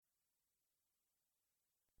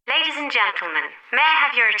Ladies and gentlemen, may I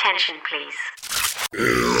have your attention, please?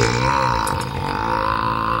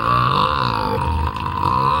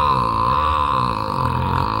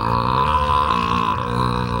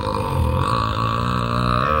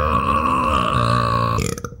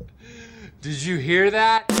 Did you hear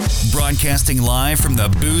that? Broadcasting live from the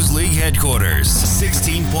Booze League headquarters.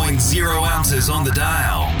 16.0 ounces on the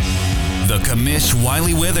dial. The Commish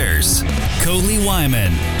Wiley Withers, Coley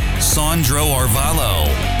Wyman, Sandro Arvalo.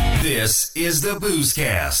 This is the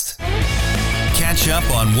BoozeCast. Catch up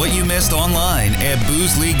on what you missed online at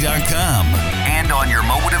boozeleague.com and on your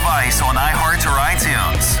mobile device on iHeart or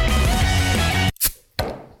iTunes.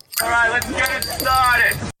 All right, let's get it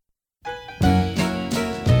started.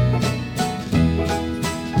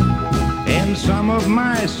 In some of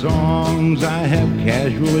my songs, I have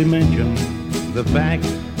casually mentioned the fact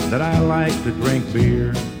that I like to drink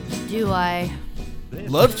beer. Do I?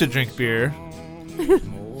 Love to drink beer.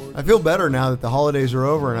 I feel better now that the holidays are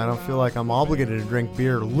over and I don't feel like I'm obligated to drink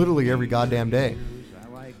beer literally every goddamn day.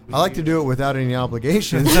 I like to do it without any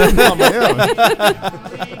obligations on my own.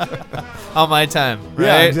 On my time, right?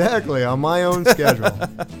 Yeah, exactly. On my own schedule.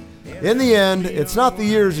 In the end, it's not the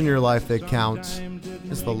years in your life that counts.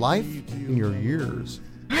 It's the life in your years.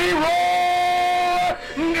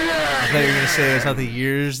 I thought you were going to say it's not the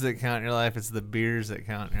years that count in your life, it's the beers that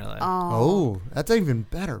count in your life. Oh, that's even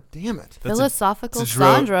better. Damn it. Philosophical It's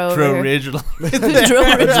Sandro over here. original. Dro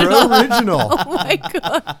original. Oh my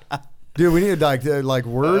god. Dude, we need like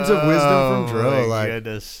words of wisdom from Dro. My Like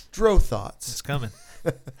goodness. Dro thoughts. It's coming.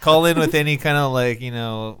 Call in with any kind of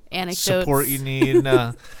Anecdotes. support you need.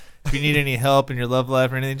 If you need any help in your love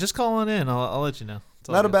life or anything, just call on in. I'll let you know.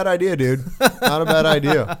 Not a bad idea, dude. Not a bad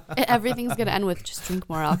idea. Everything's gonna end with just drink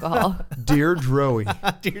more alcohol. Dear Droey.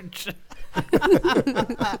 Dear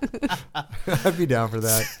I'd be down for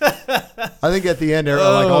that. I think at the end,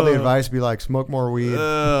 all the advice would be like, smoke more weed.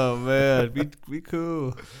 Oh, man. Be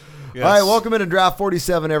cool. Yes. All right, welcome into Draft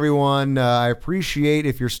 47, everyone. I appreciate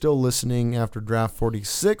if you're still listening after Draft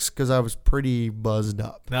 46 because I was pretty buzzed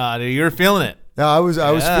up. Nah, dude, you were feeling it. No, I was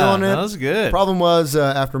feeling it. That was good. Problem was,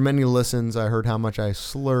 after many listens, I heard how much I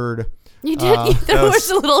slurred. You did. There was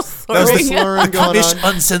a little slurring. There was slurring going on.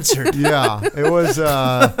 Uncensored. Yeah, it was.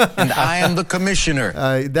 And I am the commissioner.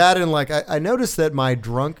 That and I noticed that my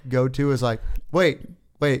drunk go-to is like, wait.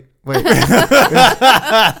 So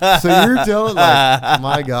you're telling,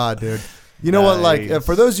 my God, dude. You know what?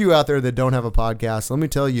 For those of you out there that don't have a podcast, let me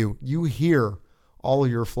tell you, you hear all of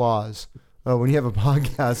your flaws. When you have a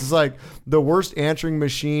podcast, it's like the worst answering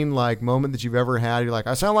machine moment that you've ever had. You're like,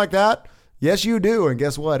 I sound like that? Yes, you do. And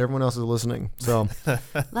guess what? Everyone else is listening. So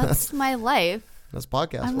that's my life. That's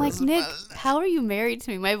podcast. I'm like, Nick, how are you married to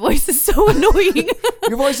me? My voice is so annoying.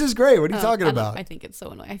 Your voice is great. What are you talking about? I think it's so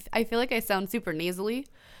annoying. I feel like I sound super nasally.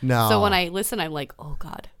 No. So when I listen, I'm like, oh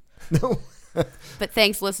God. No. But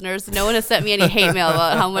thanks, listeners. No one has sent me any hate mail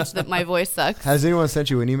about how much that my voice sucks. Has anyone sent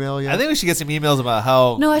you an email yet? I think we should get some emails about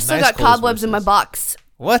how. No, I still got cobwebs in my box.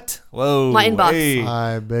 What? Whoa. My inbox. Hey.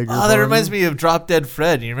 I beg your that pardon? reminds me of Drop Dead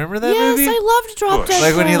Fred. You remember that movie? Yes, I loved Drop Dead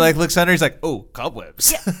Like when he Fred. looks under, he's like, oh,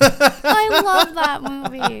 cobwebs. Yeah. I love that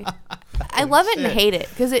movie. I love it and hate it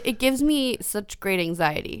because it gives me such great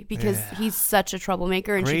anxiety because he's such a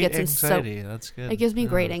troublemaker and great she gets him anxiety. That's good. It gives me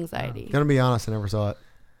great anxiety. Gonna be honest, I never saw it.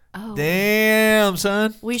 Oh. Damn,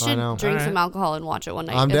 son. We should drink All some right. alcohol and watch it one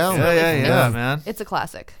night. I'm down. Yeah, man. It's a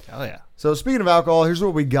classic. Hell yeah. So speaking of alcohol, here's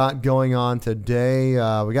what we got going on today.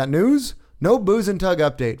 We got news. No Booze and Tug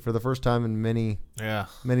update for the first time in many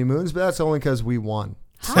moons, but that's only because we won.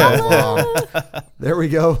 There we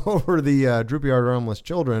go. Over the droopy-eyed armless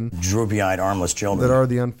children. Droopy-eyed armless children. That are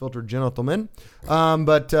the unfiltered gentlemen.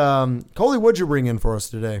 But Coley, what'd you bring in for us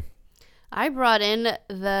today? I brought in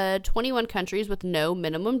the 21 countries with no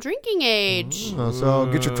minimum drinking age. So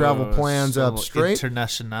get your travel plans up straight.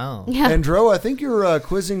 International. And Dro, I think you're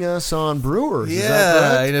quizzing us on Brewers. Is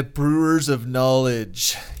that correct? Brewers of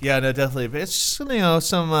knowledge. Yeah, no, definitely. It's just,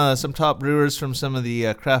 some top brewers from some of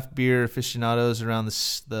the craft beer aficionados around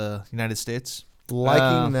the United States.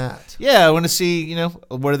 Liking that. Yeah, I want to see,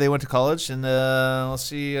 where they went to college, and I'll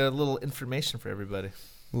see a little information for everybody.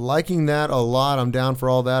 Liking that a lot. I'm down for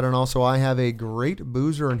all that. And also, I have a great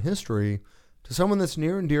boozer in history to someone that's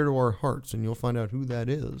near and dear to our hearts, and you'll find out who that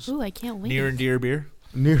is. Ooh, I can't wait. Near and dear beer?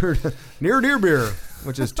 Near dear beer,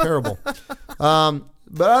 which is terrible. But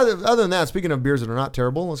other than that, speaking of beers that are not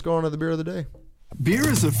terrible, let's go on to the beer of the day. Beer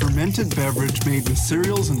is a fermented beverage made with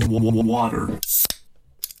cereals and water.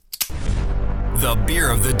 The beer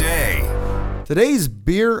of the day. Today's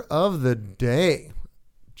beer of the day.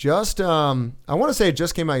 Just, I want to say it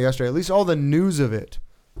just came out yesterday. At least all the news of it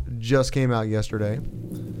just came out yesterday.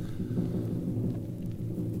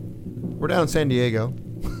 We're down in San Diego.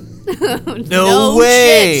 No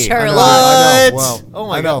way. Shit, Sherlock. I know. Well, Oh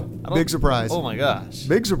my I know. God. Big surprise. Oh my gosh.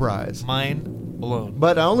 Big surprise. Mind blown.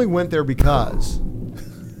 But I only went there because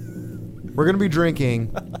we're going to be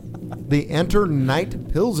drinking the Enter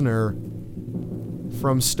Night Pilsner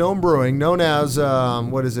from Stone Brewing, known as, the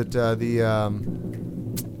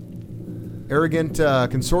Arrogant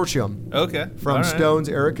Consortium. Okay. From All right. Stone's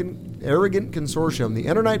Arrogant Consortium, the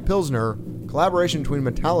Enter Night Pilsner, collaboration between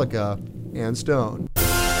Metallica and Stone.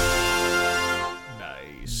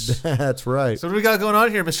 Nice. That's right. So what do we got going on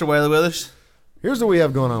here, Mr. Wiley Withers? Here's what we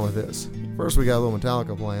have going on with this. First, we got a little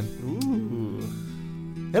Metallica playing.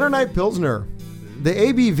 Ooh. Enter Night Pilsner. The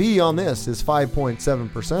ABV on this is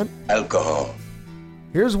 5.7%. Alcohol.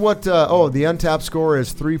 Here's what, the untapped score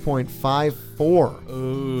is 3.54.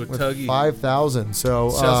 Ooh, with Tuggy. 5,000. So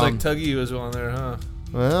Sounds like Tuggy was on there, huh?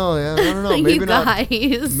 well, yeah, I don't know. You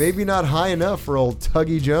guys. Maybe not high enough for old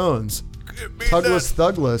Tuggy Jones. Tugless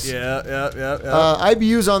Thugless. Yeah.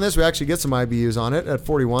 IBUs on this, we actually get some IBUs on it at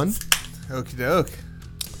 41. Okie doke.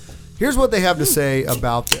 Here's what they have to say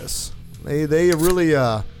about this. They really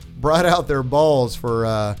brought out their balls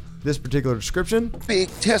for this particular description. Big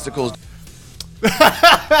testicles.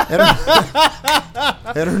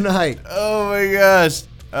 Enter Night. Oh my gosh.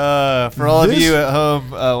 For all of you at home,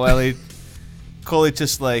 Wiley, Coley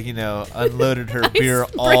just unloaded her beer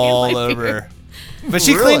sprayed all my over. beer. But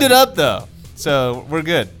she Really? cleaned it up though. So we're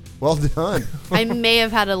good. Well done. I may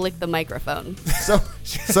have had to lick the microphone. So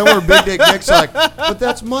somewhere Big Dick Nick's like, but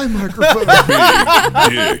that's my microphone.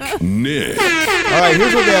 Dick Nick. All right,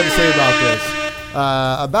 here's what they have to say about this.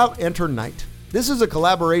 About Enter Night. This is a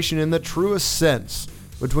collaboration in the truest sense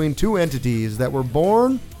between two entities that were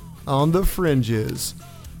born on the fringes.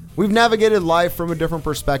 We've navigated life from a different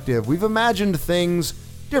perspective. We've imagined things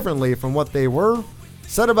differently from what they were,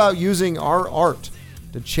 set about using our art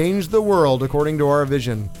to change the world according to our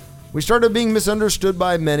vision. We started being misunderstood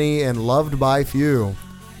by many and loved by few.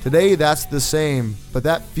 Today, that's the same, but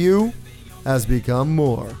that few has become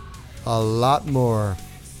more. A lot more.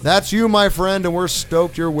 That's you, my friend, and we're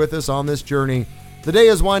stoked you're with us on this journey. The day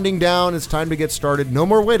is winding down. It's time to get started. No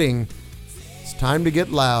more waiting. It's time to get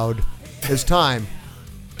loud. It's time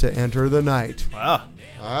to enter the night. Wow.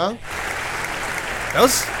 Huh? That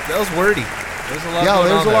was wordy. There's a lot. Yeah, going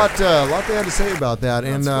there's on a there. lot they had to say about that.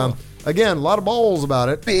 That's And cool. again, a lot of balls about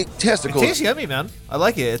it. Big It testicles. tastes yummy, man. I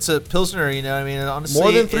like it. It's a Pilsner, honestly.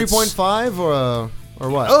 More than it's- 3.5 or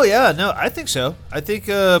what? Oh, yeah. No, I think so. I think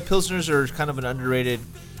Pilsners are kind of an underrated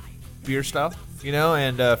beer style,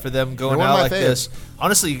 and for them going They're one out of my like faves. this,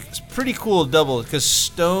 honestly, it's pretty cool double because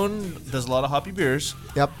Stone does a lot of hoppy beers.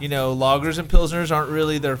 Yep. Lagers and Pilsners aren't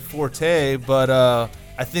really their forte, but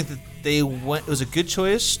I think that it was a good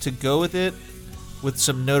choice to go with it with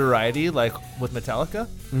some notoriety, like with Metallica.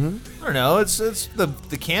 Mm-hmm. I don't know. It's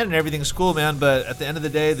the can and everything's cool, man. But at the end of the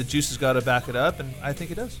day, the juice has got to back it up, and I think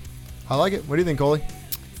it does. I like it. What do you think, Coley?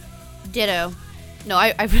 Ditto. No,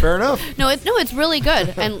 I Fair enough. It's really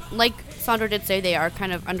good. And like Sandro did say, they are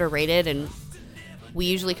kind of underrated, and we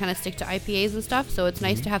usually kind of stick to IPAs and stuff. So it's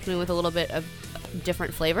nice to have something with a little bit of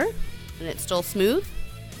different flavor, and it's still smooth.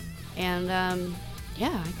 And I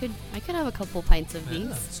could have a couple pints of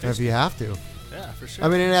these. If you have to. Yeah, for sure. I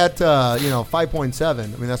mean, and at 5.7, I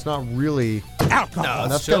mean, that's not really alcohol. No,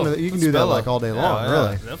 That's chill. kind of, you can It's do that mellow. like all day Yeah, long, yeah,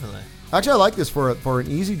 really. Definitely. Actually, I like this for an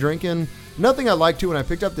easy drinking. Nothing I like too when I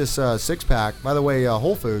picked up this 6-pack. By the way,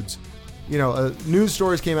 Whole Foods. News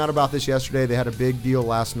stories came out about this yesterday. They had a big deal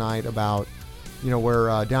last night about,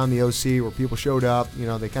 where down the OC where people showed up.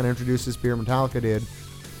 They kind of introduced this beer. Metallica did,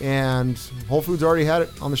 and Whole Foods already had it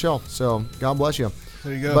on the shelf. So God bless you.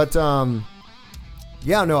 There you go. But I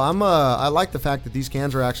like the fact that these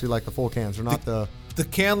cans are actually like the full cans. They're not the. The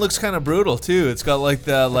can looks kind of brutal too. It's got like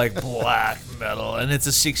that black metal, and it's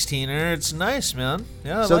a 16er. It's nice, man.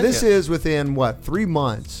 Yeah. So this is within 3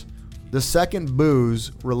 months, the second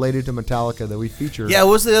booze related to Metallica that we featured. Yeah,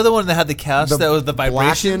 what was the other one that had the cast that was the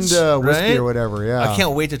vibrations? Blackened whiskey right? or whatever. Yeah. I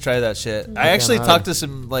can't wait to try that shit. I actually talked to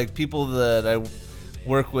some people that I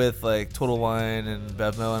work with, like Total Wine and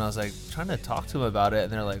Bevmo, and I was like trying to talk to them about it,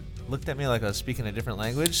 and they're like looked at me like I was speaking a different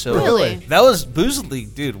language. So Really? that was Booze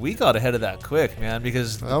League, dude. We got ahead of that quick, man,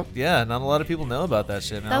 because not a lot of people know about that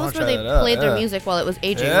shit. Man. That I was wanna where try they that out. played their Yeah. music while it was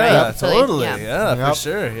aging, Yeah, right? So totally. they, Yeah, for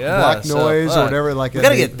sure. Yeah, Black noise or fuck. whatever. Like we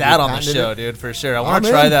gotta they get that on the patented show, it. dude, for sure. I want I'm to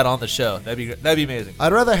try in. that on the show. That'd be amazing.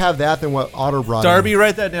 I'd rather have that than what Otter brought. Darby,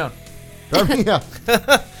 write that down. Darby, yeah.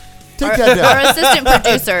 Take that down. Our assistant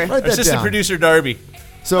producer. Write that Assistant down. producer Darby.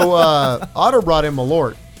 So Otter brought in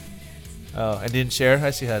Malort, Oh, I didn't share?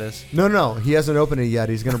 I see how it is. No. He hasn't opened it yet.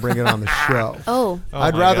 He's going to bring it on the show.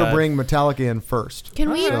 I'd my rather God. bring Metallica in first. Can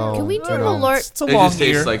we do Malort? It's a It long just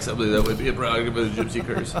tastes year. like something that would be a prerogative of the Gypsy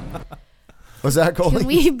Curse. Was that Coley? Can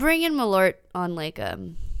we bring in Malort on like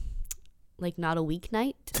not a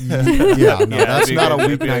weeknight? That's not a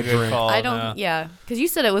that'd be weeknight good drink. call, I don't. Yeah, because you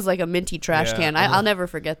said it was like a minty trash can. I'll never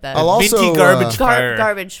forget that. I'll also Minty garbage fire.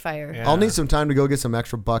 Garbage fire. Yeah. I'll need some time to go get some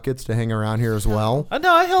extra buckets to hang around here as well.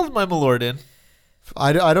 No, I held my Malort in.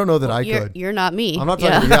 I don't know that I could. You're not me. I'm not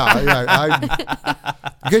talking.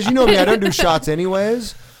 Because you know me, I don't do shots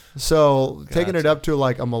anyways. So taking it up to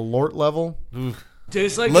like a Malort level. Oof.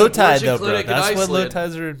 Tastes like Low the tide, abortion though, bro. clinic in That's when low Iceland.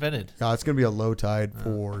 tides are invented. Yeah, it's gonna be a low tide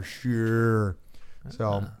for sure.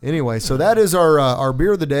 So anyway, so that is our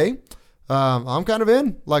beer of the day. I'm kind of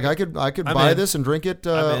in. Like I could I'm buy in. this and drink it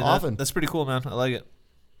I mean, often. That's pretty cool, man. I like it.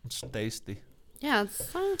 It's tasty. Yeah,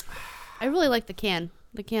 I really like the can.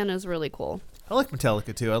 The can is really cool. I like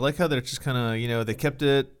Metallica too. I like how they're just kind of, they kept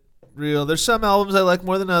it real. There's some albums I like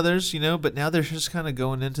more than others, but now they're just kind of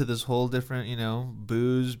going into this whole different,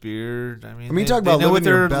 booze, beer. I mean, talk they about know what living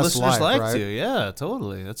your their best listeners life, like right? to. Yeah,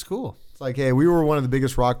 totally. That's cool. It's like, hey, we were one of the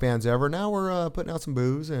biggest rock bands ever. Now we're putting out some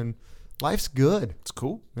booze and life's good. It's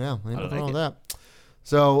cool. Yeah, ain't nothing wrong with it. that.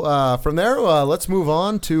 So from there, let's move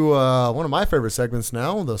on to one of my favorite segments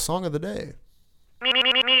now, the song of the day.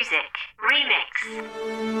 Music remix.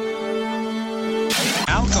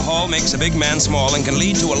 Alcohol makes a big man small and can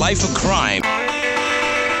lead to a life of crime.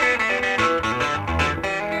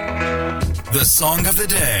 The song of the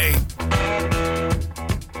day.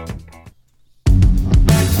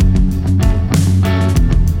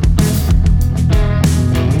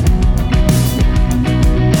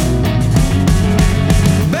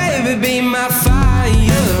 Baby, be my fire.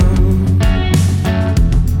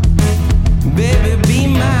 Baby, be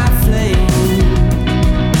my flame.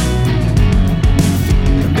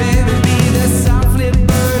 Baby, be the softly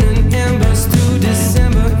burning embers through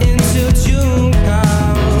December into June.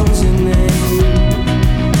 Call your name.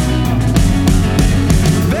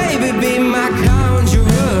 Baby, be my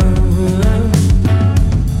conjurer.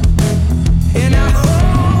 And I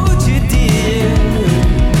hold you dear.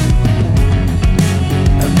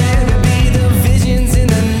 Baby, be the visions in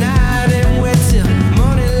the night and wait till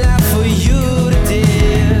morning light for you to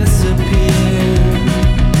disappear.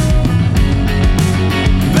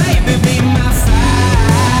 Baby, be my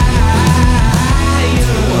fire.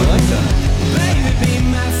 I like that. Baby, be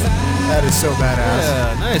my fire. That is so badass.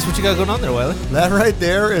 Yeah, nice. What you got going on there, Wiley? That right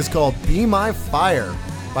there is called "Be My Fire"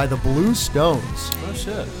 by the Blue Stones. Oh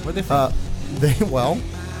shit. Where'd they from?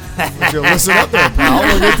 If you listen up there, pal,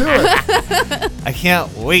 we'll get to it. I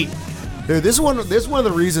can't wait. Dude, this is one of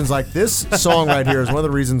the reasons. Like this song right here is one of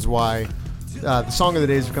the reasons why the song of the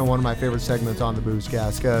day has become one of my favorite segments on the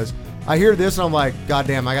BoozeCast. Because I hear this and I'm like, God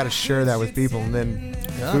damn, I got to share that with people, and then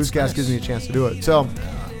BoozeCast nice. gives me a chance to do it. So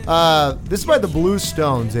this is by the Blue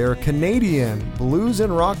Stones. They're a Canadian blues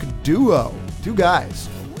and rock duo, two guys,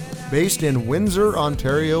 based in Windsor,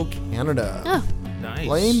 Ontario, Canada. Oh. Nice.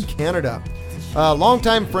 Blaine, Canada.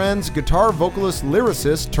 Longtime friends, guitar vocalist,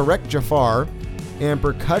 lyricist Tarek Jafar, and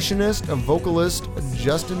percussionist and vocalist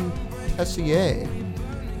Justin Tessier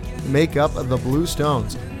make up the Blue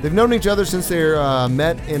Stones. They've known each other since they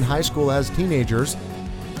met in high school as teenagers.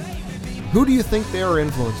 Who do you think they are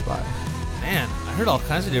influenced by? Man, I heard all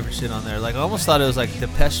kinds of different shit on there. Like, I almost thought it was like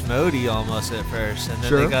Depeche Mode-y almost at first, and then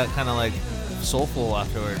Sure. they got kind of like soulful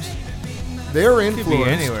afterwards. They're Could be influenced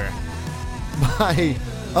anywhere. by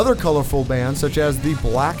other colorful bands such as the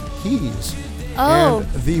Black Keys Oh.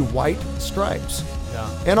 and the White Stripes. Yeah.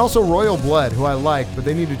 And also Royal Blood, who I like, but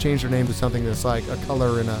they need to change their name to something that's like a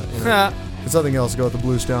color in and something else to go with the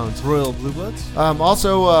Blue Stones. Royal Blue Bloods?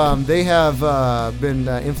 Also, they have been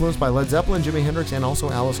influenced by Led Zeppelin, Jimi Hendrix, and also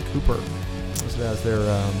Alice Cooper as their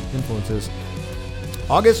influences.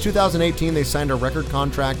 August 2018, they signed a record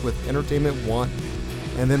contract with Entertainment One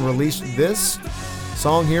and then released this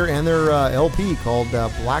song here and their LP called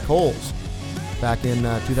Black Holes back in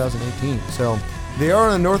 2018. So they are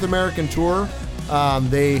on a North American tour.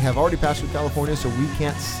 They have already passed through California, so we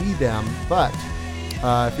can't see them. But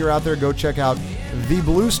if you're out there, go check out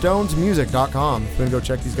thebluestonesmusic.com. Then go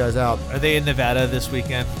check these guys out. Are they in Nevada this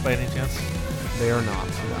weekend by any chance? They are not.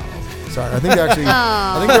 No. Sorry, I think actually,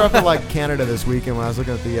 I think they're up in like Canada this weekend. When I was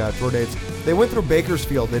looking at the tour dates, they went through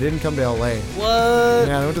Bakersfield. They didn't come to LA. What?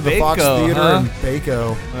 Yeah, they went to the Fox Theater in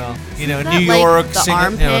Baco. Well, Isn't New that York, like the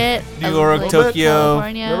armpit New of, York, like, Tokyo,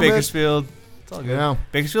 California? Bakersfield. It's all good. Yeah.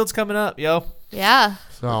 Bakersfield's coming up, yo. Yeah.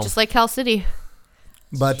 So. Just like Cal City.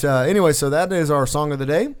 But anyway, so that is our song of the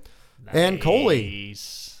day. And Coley,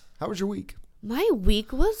 how was your week? My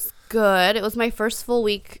week was good. It was my first full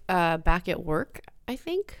week back at work, I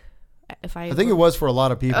think. I think it was for a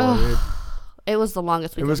lot of people. It was the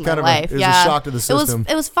longest week It was of kind my of life. it was a shock to the system.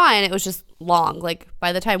 It was fine. It was just long. Like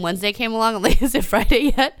by the time Wednesday came along, I'm like, is it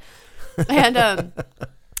Friday yet? And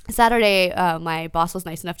Saturday, my boss was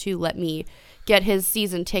nice enough to let me get his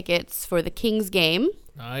season tickets for the Kings game.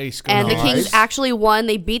 Nice. And the Kings actually won.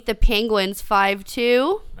 They beat the Penguins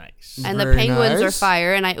 5-2. Nice. And Very the Penguins nice. are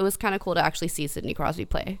fire. And it was kind of cool to actually see Sidney Crosby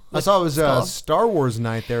play. I saw it was cool. Star Wars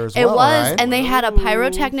night there as It well. was, right? and they had a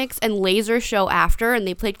pyrotechnics and laser show after, and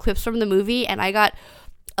they played clips from the movie, and I got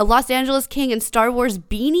a Los Angeles King and Star Wars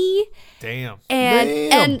beanie. Damn.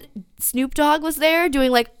 And Snoop Dogg was there doing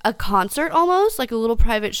like a concert almost, like a little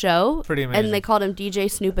private show. Pretty amazing. And they called him DJ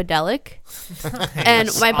Snoopadelic. And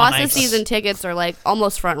my boss's season tickets are like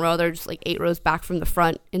almost front row. They're just like 8 rows back from the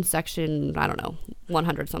front in section, I don't know,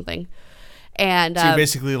 100 something. And So you're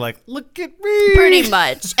basically like, look at me. pretty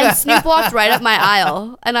much. And Snoop walked right up my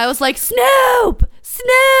aisle, and I was like, Snoop!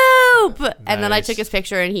 And then I Nice. took his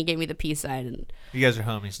picture, and he gave me the peace sign, and You guys are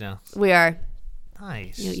homies now. we are.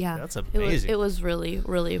 Nice. Yeah, That's amazing. It was really,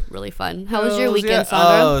 really, really fun. How was your Hells weekend, yeah. Sandro?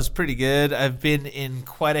 Oh, it was pretty good. I've been in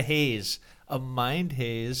quite a haze, a mind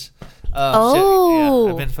haze. Oh.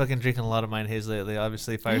 Yeah, I've been fucking drinking a lot of mind haze lately.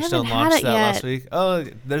 Obviously, Firestone haven't had launched it that yet. last week. Oh,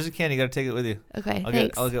 there's a can. You got to take it with you. Okay, I'll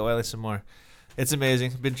thanks. get Wiley some more. It's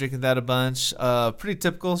amazing. Been drinking that a bunch. Pretty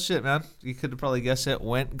typical shit, man. You could have probably guessed it.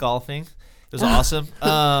 Went golfing. It was awesome.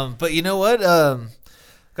 But you know what?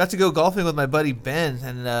 Got to go golfing with my buddy Ben,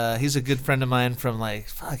 and he's a good friend of mine from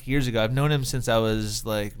years ago. I've known him since I was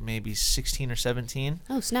like maybe 16 or 17.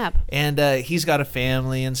 Oh, snap. And he's got a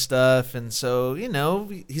family and stuff, and so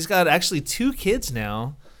he's got actually 2 kids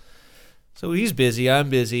now. So he's busy, I'm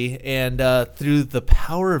busy, and through the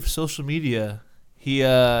power of social media, he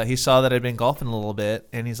saw that I'd been golfing a little bit,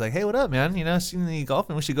 and he's like, "Hey, what up, man? I seen you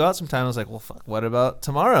golfing. We should go out sometime." I was like, "Well, fuck. What about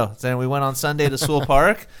tomorrow?" Then we went on Sunday to Sewell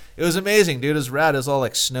Park. It was amazing, dude. It was rad. It was all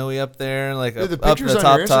like snowy up there, like Dude, the up pictures the on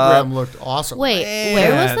top your top. Instagram looked awesome. Wait, Man.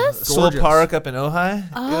 where was this? Sewell Gorgeous. Park up in Ojai.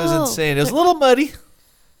 It was Oh. insane. It was a little muddy,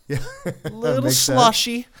 Yeah, a little makes sense.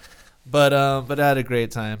 sloshy, but I had a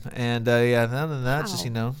great time. And other than that, just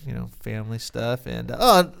family stuff, and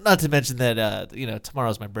not to mention that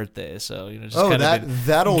tomorrow's my birthday, so just kind of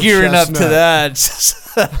that old gearing up to chestnut.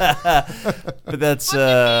 that. But that's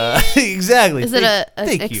exactly. Is it an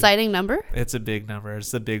Thank you. exciting number? It's a big number.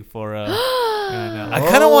 It's the big 40. I know. I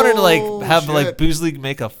kind of wanted to have shit. Booze League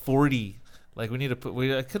make a 40. Like I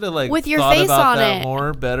could have With your thought face about on that it.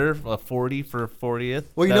 more better. A 40 for 40th.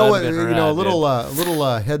 Well, you That know would've what? been A rad,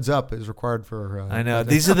 little dude. heads up is required for. I know.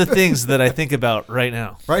 These are the things that I think about right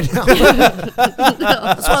now. Right now.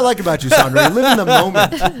 That's what I like about you, Sandro. You live in the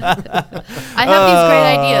moment. I have these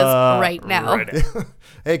great ideas right now. Right.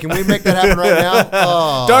 Hey, can we make that happen right now?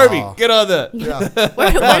 Oh. Darby, get on that. Yeah.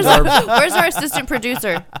 Where's our assistant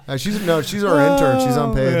producer? She's our intern. She's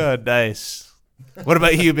unpaid. Yeah, nice. What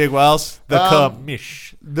about you, Big Wells? The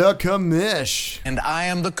commish. The commish. And I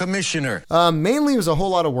am the commissioner. Mainly it was a whole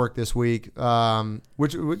lot of work this week,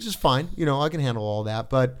 which is fine. I can handle all that.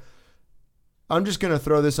 But I'm just gonna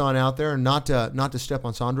throw this on out there, and not to step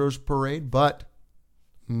on Sandro's parade, but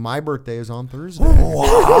my birthday is on Thursday.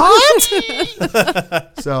 What?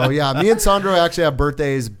 So yeah, me and Sandro actually have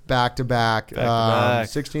birthdays back to back. Back.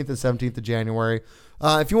 16th and 17th of January.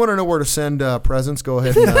 If you want to know where to send presents, go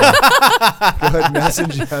ahead and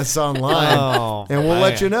message us online, and we'll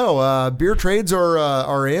let you know. Beer trades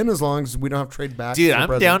are in as long as we don't have trade back. Dude,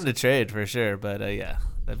 I'm down to trade for sure, but yeah,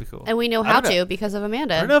 that'd be cool. And we know how to because of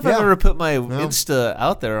Amanda. I don't know if I've Yeah. ever put my Insta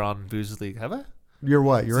out there on Booze League. Have I? Your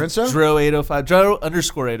what? Your Insta? Dro805.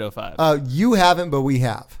 Dro_805. You haven't, but we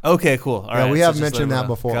have. Okay, cool. All right. We so have just mentioned let that me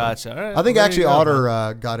know. before. Gotcha. All right. I think Well, actually there you go,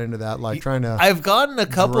 Otter got into that, trying to. I've gotten a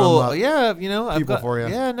drum couple. up Yeah, I've people got for you.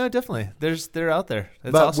 Yeah, no, definitely. They're out there.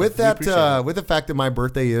 That's But awesome. with We that, appreciate it. with the fact that my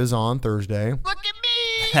birthday is on Thursday, look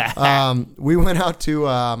at me. We went out to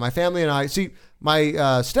my family and I. See,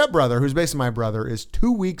 my stepbrother, who's basically my brother, is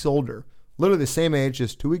 2 weeks older, literally the same age,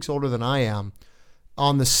 just 2 weeks older than I am,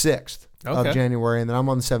 on the 6th of January, and then I'm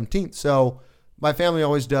on the 17th. So my family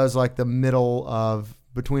always does like the middle of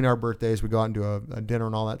between our birthdays. We go out and do a dinner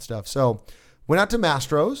and all that stuff. So went out to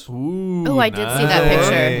Mastro's. Ooh, I did see that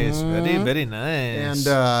picture. Very, very nice.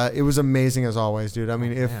 And it was amazing as always, dude. I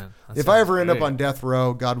mean, if I ever end up on death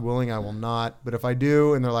row, God willing, I will not. But if I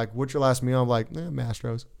do, and they're like, "What's your last meal?" I'm like,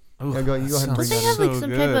 Mastro's. Ooh, you go ahead and bring Don't they that have in. like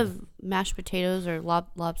some type of mashed potatoes or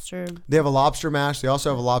lobster? They have a lobster mash. They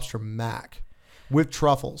also have a lobster mac with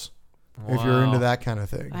truffles. If you're into that kind of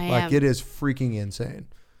thing, I like am. it is freaking insane.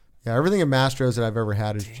 Yeah, everything at Mastro's that I've ever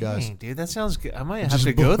had is Dang, dude, that sounds good. I might have just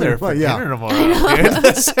to go there for yeah. dinner tomorrow. Dude.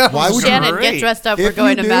 That sounds Why would Shannon, great. get dressed up. If We're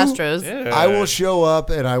going you to do, Mastro's. Yeah. I will show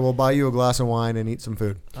up and I will buy you a glass of wine and eat some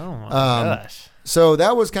food. Oh my gosh. So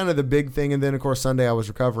that was kind of the big thing. And then, of course, Sunday I was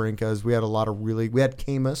recovering because we had a lot of we had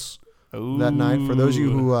Camus that night. For those of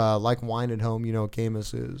you who like wine at home, you know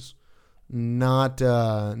Camus is not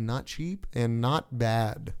cheap and not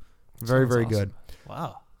bad. Very, very awesome. good.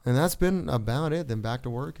 Wow. And that's been about it. Then back to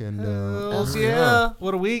work. And Hells here we yeah. are.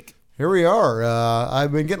 What a week. Here we are.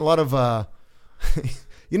 I've been getting a lot of,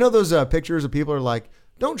 you know, those pictures of people are like,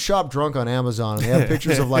 don't shop drunk on Amazon. And they have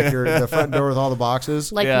pictures of like the front door with all the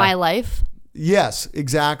boxes. Like my life. Yes,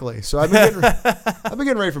 exactly. So I've been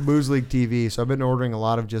getting ready for Booze League TV. So I've been ordering a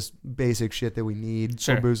lot of just basic shit that we need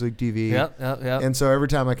for Booze League TV. Yep. And so every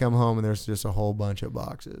time I come home and there's just a whole bunch of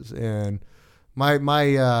boxes and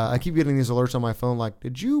I keep getting these alerts on my phone like,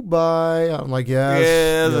 did you buy? I'm like,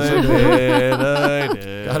 yes I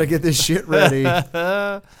did. Gotta get this shit ready.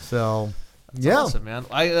 So yeah. Awesome, man.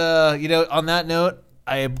 I on that note,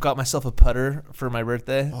 I got myself a putter for my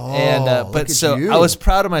birthday. Oh, and look at you. I was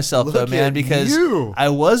proud of myself though, Look man, at because you. I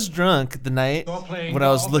was drunk the night when I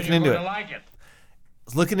was looking into it. Like it. I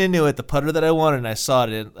was looking into it, the putter that I wanted, and I saw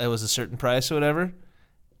it was a certain price or whatever.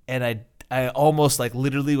 And I almost like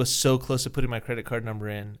literally was so close to putting my credit card number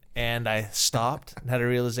in, and I stopped and had a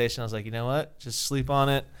realization. I was like, you know what? Just sleep on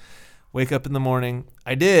it. Wake up in the morning.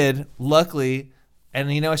 I did, luckily, and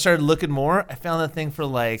I started looking more. I found that thing for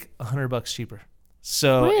like $100 cheaper.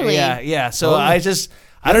 So Really? yeah. So I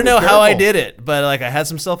don't know how I did it, but like I had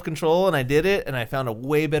some self-control and I did it, and I found a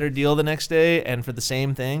way better deal the next day, and for the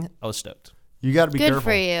same thing, I was stoked. You got to be Good careful.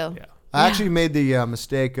 for you. Yeah. I actually made the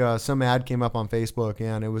mistake. Some ad came up on Facebook,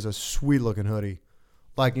 and it was a sweet looking hoodie,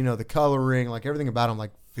 like the coloring, like everything about it. I'm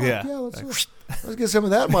like, fuck yeah, let's get some of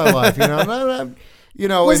that in my life.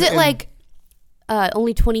 Was it like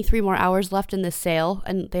only 23 more hours left in this sale,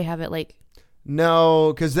 and they have it like?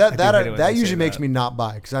 No, because that when they usually say makes that. me not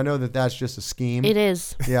buy, because I know that's just a scheme. It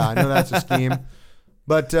is. Yeah, I know that's a scheme,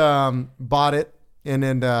 but bought it. And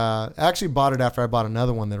then actually bought it after I bought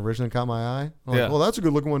another one that originally caught my eye. I'm like, well, that's a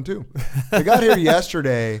good looking one too. I got here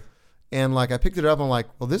yesterday, and like I picked it up. I'm like,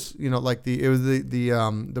 well, this, like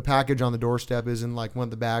the package on the doorstep is in like one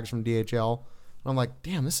of the bags from DHL. And I'm like,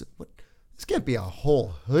 damn, this can't be a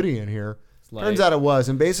whole hoodie in here. Turns out it was,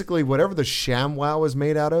 and basically whatever the ShamWow was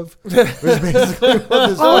made out of was basically what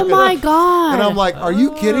this Oh my god! And I'm like, are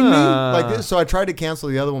you kidding me? Like this. So I tried to cancel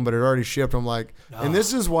the other one, but it already shipped. I'm like, and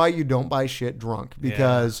this is why you don't buy shit drunk,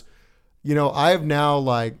 because I have now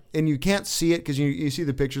like, and you can't see it because you see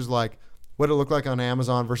the pictures like what it looked like on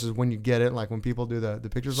Amazon versus when you get it, like when people do the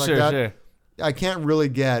pictures like that. Sure. I can't really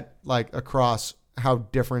get like across how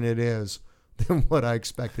different it is than what I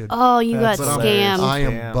expected. Oh, you got scammed. I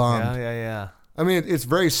am bummed. Yeah. I mean, it's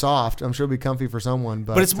very soft. I'm sure it'll be comfy for someone,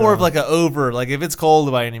 but it's more of like like if it's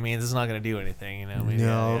cold by any means, it's not going to do anything.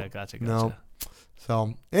 No, yeah, gotcha. No.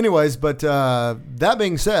 So, anyways, but that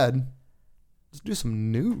being said, let's do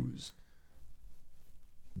some news.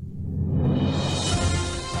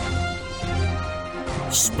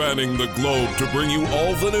 Spanning the globe to bring you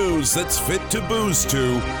all the news that's fit to booze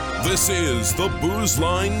to, this is the Booze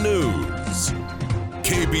Line News.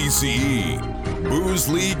 KBCE, Booze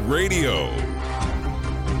League Radio.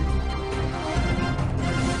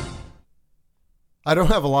 I don't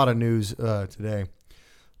have a lot of news today.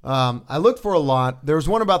 I looked for a lot. There was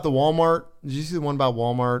one about the Walmart. Did you see the one about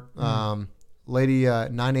Walmart? Lady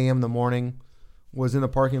at 9 a.m. in the morning was in the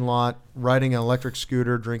parking lot riding an electric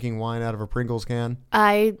scooter, drinking wine out of a Pringles can.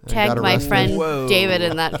 I tagged my friend Whoa. David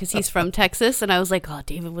in that because he's from Texas, and I was like, oh,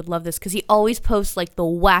 David would love this because he always posts like the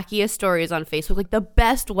wackiest stories on Facebook, like the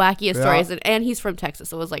best, wackiest stories, and he's from Texas,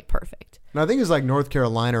 so it was like perfect. And I think it's like North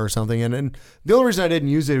Carolina or something. And the only reason I didn't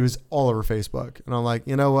use it was all over Facebook. And I'm like,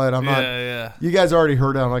 you know what? I'm not. Yeah. You guys already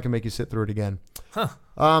heard it. I'm not going to make you sit through it again. Huh.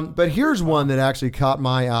 But here's one that actually caught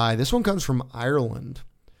my eye. This one comes from Ireland.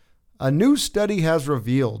 A new study has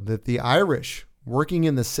revealed that the Irish, working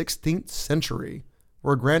in the 16th century,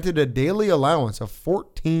 were granted a daily allowance of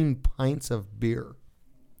 14 pints of beer.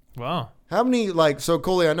 Wow. How many, so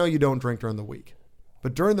Coley, I know you don't drink during the week,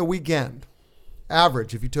 but during the weekend,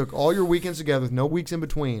 average, if you took all your weekends together with no weeks in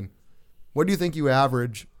between, what do you think you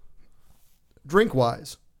average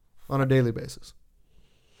drink-wise on a daily basis?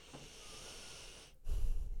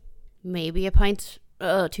 Maybe 2 pints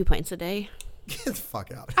a day. Get the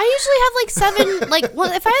fuck out. I usually have like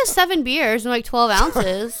 7, if I have 7 beers and like 12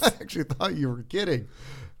 ounces. I actually thought you were kidding.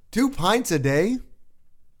 2 pints a day?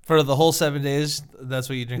 For the whole 7 days, that's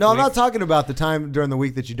what you drink? No, I'm not talking about the time during the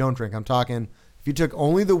week that you don't drink. I'm talking If you took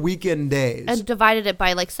only the weekend days. And divided it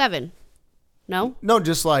by like 7. No? No,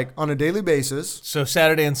 just like on a daily basis. So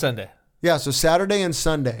Saturday and Sunday. Yeah, so Saturday and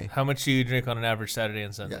Sunday. How much do you drink on an average Saturday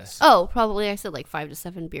and Sunday? Yes. Oh, probably I said like 5 to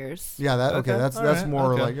 7 beers. Yeah, that's right.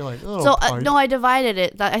 more Okay. like you're like, oh. So no, I divided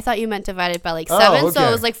it. I thought you meant divided by like 7. okay. So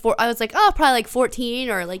it was like 4. I was like, oh, probably like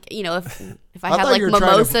 14, or like, you know, if I had thought like you were trying to-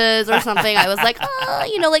 mimosas or something, I was like, oh,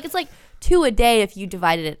 you know, like it's like 2 a day if you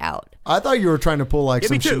divided it out. I thought you were trying to pull like Give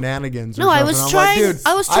me some 2. shenanigans. Or No, I something. was I'm trying. Like, dude,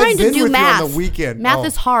 I was I've trying to been do with math. You on the weekend. Math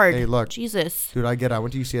is hard. Hey, look, Jesus, dude, I get it. I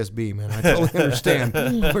went to UCSB, man. I totally understand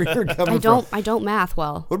where you're coming from. I don't math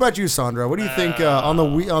well. What about you, Sandro? What do you think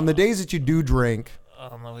on the days that you do drink?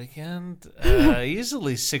 On the weekend,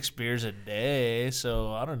 usually 6 beers a day.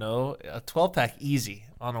 So I don't know, a 12-pack easy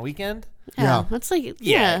on a weekend. Yeah. That's like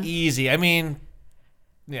Yeah, easy. I mean,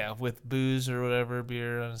 yeah, with booze or whatever,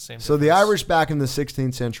 beer on the same. So the difference. Irish back in the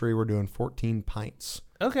 16th century were doing 14 pints.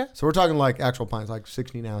 Okay. So we're talking like actual pints, like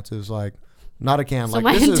 16 ounces, like not a can. So like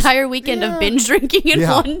my this entire weekend of binge drinking in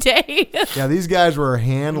one day. Yeah, these guys were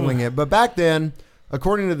handling it. But back then,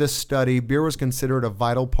 according to this study, beer was considered a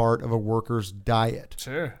vital part of a worker's diet.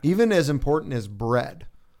 Sure. Even as important as bread.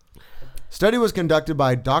 Study was conducted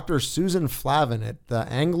by Dr. Susan Flavin at the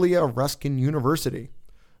Anglia Ruskin University.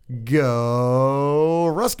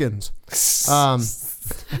 Go Ruskins. I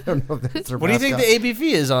don't know if that's their What do you think mascot. the ABV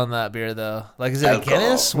is on that beer, though? Like, is it a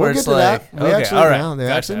Guinness? We'll Where get it's to like, that. We okay, actually- all right, yeah, they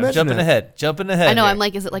actually gotcha. mentioned Jumping ahead. I know. here. I'm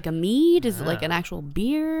like, is it like a mead? Is it like an actual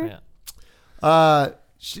beer? Yeah.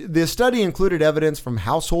 The study included evidence from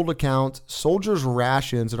household accounts, soldiers'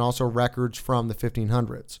 rations, and also records from the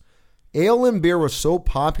 1500s. Ale and beer was so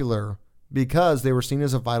popular because they were seen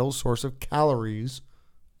as a vital source of calories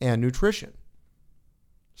and nutrition.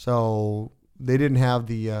 So they didn't have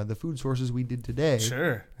the food sources we did today.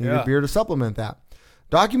 Sure. They needed Yeah. beer to supplement that.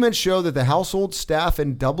 Documents show that the household staff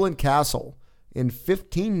in Dublin Castle in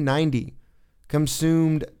 1590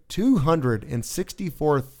 consumed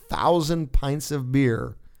 264,000 pints of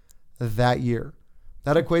beer that year.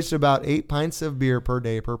 That equates to about 8 pints of beer per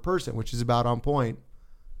day per person, which is about on point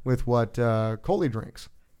with what Coley drinks.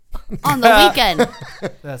 On the weekend.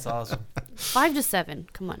 That's awesome. 5 to 7.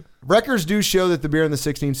 Come on. Records do show that the beer in the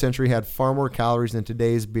 16th century had far more calories than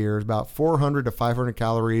today's beer, about 400 to 500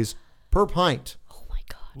 calories per pint. Oh my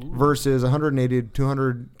God. Versus 180 to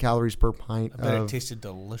 200 calories per pint. I bet it tasted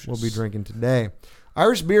delicious. We'll be drinking today.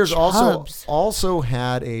 Irish beers also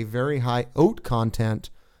had a very high oat content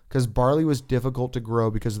because barley was difficult to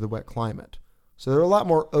grow because of the wet climate. So they're a lot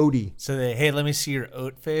more oaty. So hey, let me see your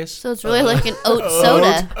oat face. So it's really like an oat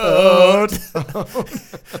soda. Oat.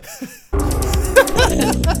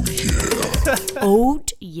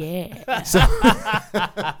 Oat, yeah. So,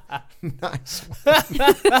 nice.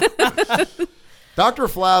 Dr.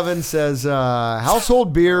 Flavin says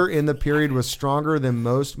household beer in the period was stronger than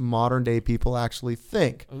most modern day people actually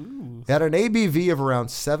think. Ooh. It had an ABV of around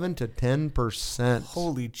 7 to 10%.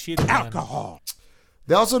 Holy cheating. Alcohol.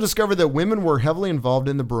 They also discovered that women were heavily involved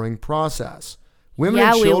in the brewing process. Women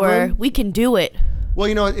Yeah, and we children, were. We can do it. Well,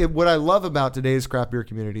 you know, what I love about today's craft beer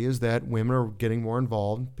community is that women are getting more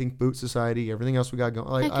involved. Pink Boot Society, everything else we got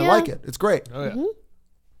going. Heck I yeah. like it. It's great. Oh, yeah. Mm-hmm.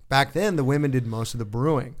 Back then, the women did most of the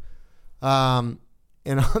brewing. And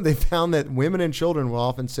they found that women and children will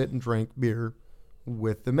often sit and drink beer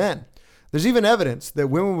with the men. There's even evidence that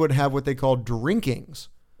women would have what they call drinkings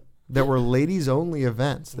that were ladies-only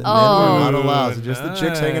events that men were not allowed. So just the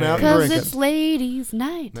chicks hanging out and Because drinking. it's ladies'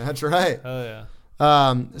 night. That's right. Oh,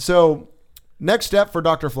 yeah. So next step for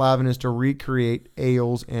Dr. Flavin is to recreate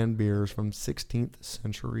ales and beers from 16th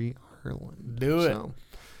century Ireland. Do it. So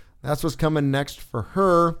that's what's coming next for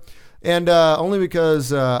her. And only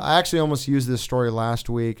because I actually almost used this story last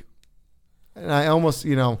week. And I almost,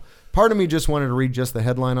 part of me just wanted to read just the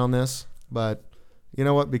headline on this. But you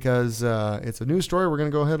know what? Because it's a news story, we're going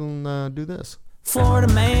to go ahead and do this.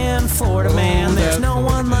 Florida man, there's no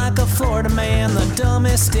one like a Florida man, the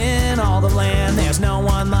dumbest in all the land. There's no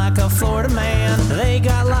one like a Florida man. They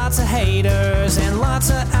got lots of haters and lots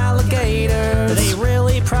of alligators. They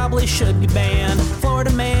really probably should be banned.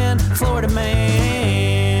 Florida man, Florida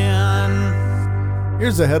man.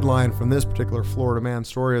 Here's the headline from this particular Florida man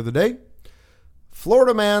story of the day.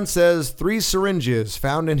 Florida man says 3 syringes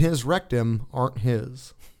found in his rectum aren't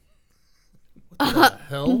his. What the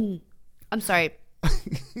hell? I'm sorry.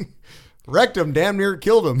 Rectum damn near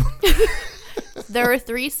killed him. There are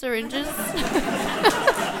 3 syringes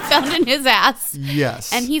found in his ass.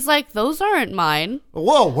 Yes. And he's like, those aren't mine.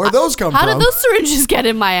 Whoa, where'd those come How from? did those syringes get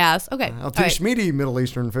in my ass? Okay. I'll all teach right. me to eat Middle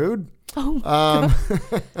Eastern food. Oh my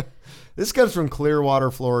God. This comes from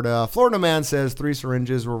Clearwater, Florida. Florida man says 3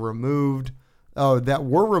 syringes were removed that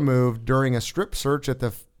were removed during a strip search at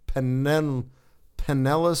the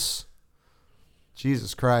Pinellas.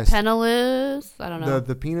 Jesus Christ. Pinellas? I don't know.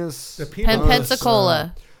 The penis. The penis.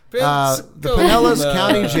 Pensacola. The Pinellas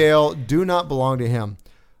County Jail do not belong to him.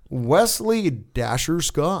 Wesley Dasher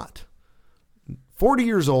Scott, 40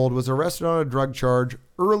 years old, was arrested on a drug charge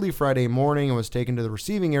early Friday morning and was taken to the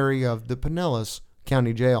receiving area of the Pinellas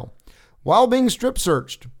County Jail. While being strip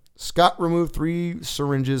searched, Scott removed 3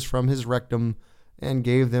 syringes from his rectum and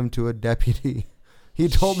gave them to a deputy. He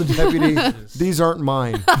told the deputy, "These aren't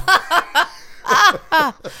mine."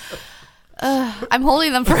 I'm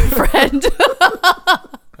holding them for a friend.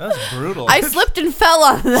 That's brutal. I slipped and fell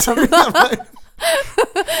on them.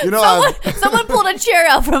 Someone pulled a chair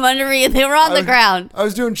out from under me and they were on the ground. I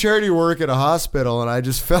was doing charity work at a hospital and I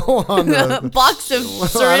just fell on the box of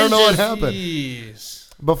syringes. I don't know what happened. Jeez.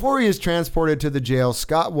 Before he was transported to the jail,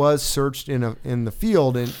 Scott was searched in the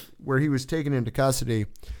field where he was taken into custody.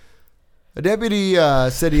 A deputy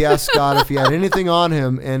said he asked Scott if he had anything on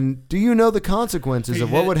him, and do you know the consequences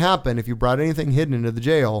of what would happen if you brought anything hidden into the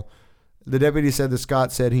jail? The deputy said that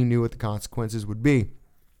Scott said he knew what the consequences would be.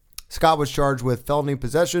 Scott was charged with felony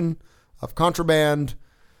possession of contraband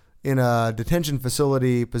in a detention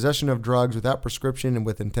facility, possession of drugs without prescription and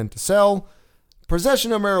with intent to sell,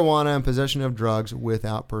 possession of marijuana, and possession of drugs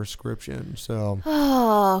without prescription. So,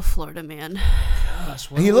 Florida man. Gosh,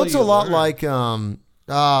 he looks a lot like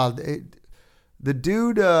the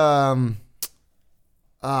dude.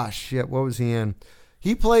 Shit, what was he in?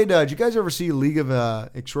 He played. Did you guys ever see League of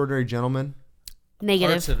Extraordinary Gentlemen?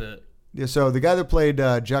 Negative. Parts of it. Yeah, so the guy that played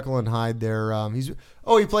Jekyll and Hyde there,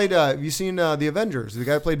 he played, have you seen The Avengers? The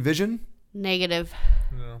guy that played Vision? Negative.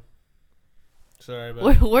 No. Sorry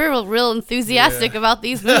about we're real enthusiastic about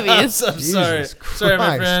these movies. I'm sorry. Sorry,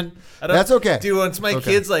 my friend. That's okay. Dude, once my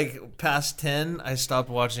kids past 10, I stopped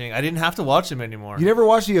watching. I didn't have to watch them anymore. You never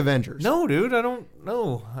watched The Avengers? No, dude. I don't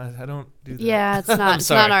know. I don't do that. Yeah, it's not. It's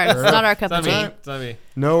not our cup of tea. It's not me.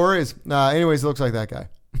 No worries. Anyways, it looks like that guy.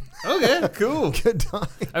 Okay, cool. Good time.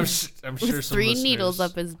 I'm sure with some 3 listeners. needles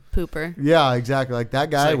up his pooper. Yeah, exactly. Like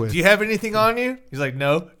that guy Do you have anything on you? He's like,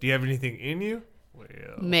 no. Do you have anything in you?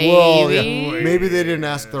 Maybe. Well, yeah. Maybe they didn't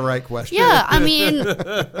ask the right question. Yeah, I mean,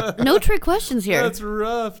 no trick questions here. That's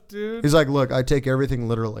rough, dude. He's like, look, I take everything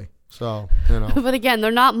literally. So, But again,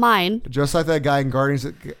 they're not mine. Just like that guy in Guardians.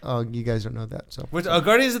 You guys don't know that. So, Which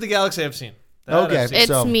Guardians of the Galaxy I've seen.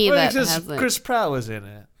 It's me that hasn't. Chris Pratt was in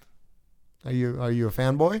it. Are you a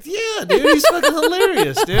fanboy? Yeah, dude, he's fucking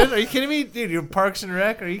hilarious, dude. Are you kidding me? Dude, you're Parks and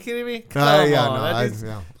Rec. Are you kidding me? I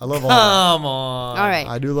love all that. Come on. All right.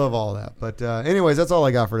 I do love all that. But anyways, that's all I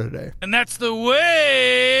got for today. And that's the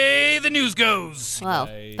way the news goes. Wow,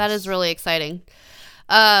 that is really exciting.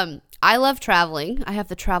 I love traveling. I have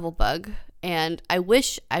the travel bug, and I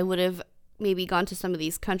wish I would have maybe gone to some of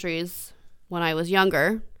these countries when I was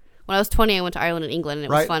younger. When I was 20, I went to Ireland and England, and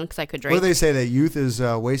it was fun because I could drink. What do they say, that youth is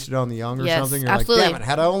wasted on the young or something? You're absolutely. like, damn it,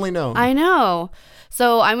 had I only known. I know.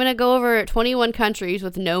 So I'm going to go over 21 countries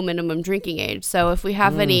with no minimum drinking age. So if we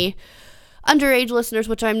have any underage listeners,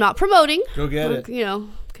 which I'm not promoting. Go get it.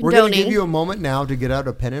 Condoning. We're going to give you a moment now to get out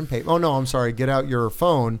a pen and paper. Oh, no, I'm sorry. Get out your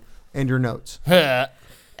phone and your notes.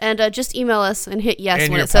 And just email us and hit yes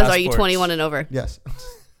and when your it says, passports. are you 21 and over? Yes.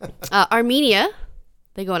 Armenia.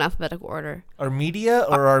 They go in alphabetical order. Armenia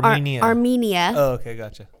or Armenia? Armenia. Oh, okay,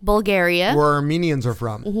 gotcha. Bulgaria. Where Armenians are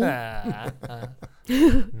from. Nice.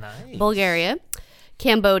 Bulgaria.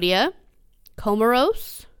 Cambodia.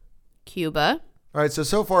 Comoros. Cuba. All right,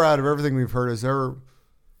 so far out of everything we've heard, is there...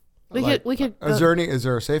 Is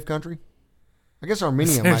there a safe country? I guess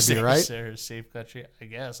Armenia might be, right? Is there a safe country? I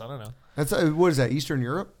guess. I don't know. That's what is that, Eastern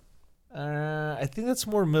Europe? I think that's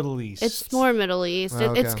more Middle East. It's more Middle East.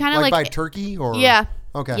 Okay. It's kind of like by Turkey or yeah.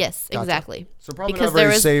 Okay. Yes, gotcha. exactly. So probably because not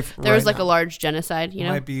very safe. There was right like now. a large genocide. You know,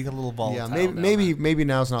 might be a little volatile. Yeah, maybe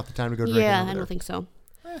now's not the time to go drinking. Yeah, over I there. don't think so.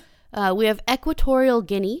 We have Equatorial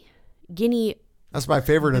Guinea. That's my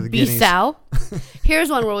favorite of the Guineas. Bissau. Here's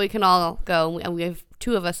one where we can all go, and we have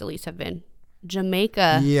 2 of us at least have been.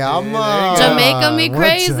 Jamaica. Yeah, Jamaica me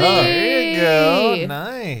crazy. There you go.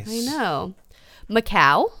 Nice. I know.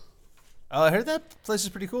 Macau. Oh, I heard that place is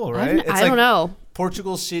pretty cool, right? I don't know.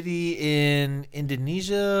 Portugal City in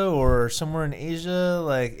Indonesia or somewhere in Asia.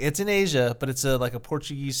 Like, it's in Asia, but it's like a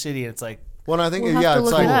Portuguese city, and it's like Well, I think We'll have to it's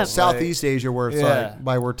look like it up. Southeast Asia where it's like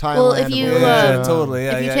by where Thailand. Well, if you totally,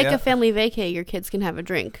 if you take a family vacay, your kids can have a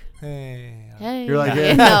drink. Hey, you're like,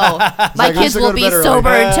 yeah. No, my like, kids will be sober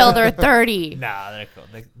until they're 30. Nah, they're cool.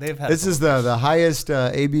 They've had. This is the highest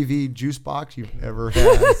ABV juice box you've ever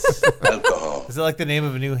had. Alcohol. Is it like the name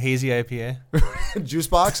of a new hazy IPA? Juice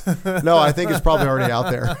box? No, I think it's probably already out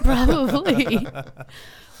there. Probably.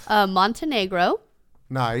 Montenegro.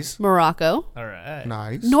 Nice. Morocco. All right.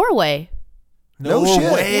 Nice. Norway. No shit.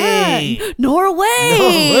 Yeah.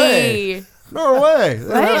 Norway. Norway. They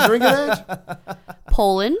Right? have a drinking age?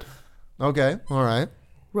 Poland. Okay. All right.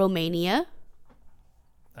 Romania.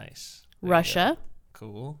 Nice. Russia.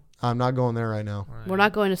 Cool. I'm not going there right now. We're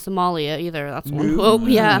not going to Somalia either. That's one. No, Oh,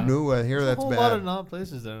 yeah. No, I hear that's a whole bad. lot of non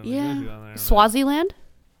places that Yeah. go on there, Swaziland.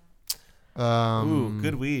 Ooh,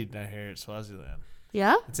 good weed. I hear it. Swaziland.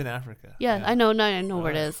 Yeah. It's in Africa. Yeah, I know. No, I know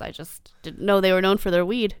where it is. I just didn't know they were known for their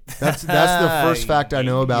weed. That's the first fact I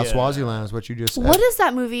know about Swaziland is what you just said. What is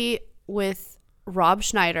that movie with Rob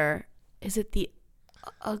Schneider? Is it the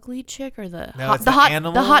ugly chick or the No, hot, it's the the hot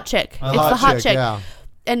animal? the hot chick? The It's hot the hot chick, chick. yeah.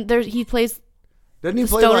 And he plays Doesn't he the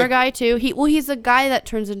play stoner like guy too. He's a guy that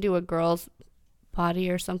turns into a girl's body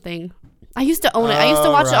or something. I used to own it. I used to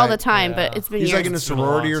watch it all the time, but it's been He's years. like in a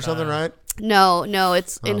sorority or something, right? No,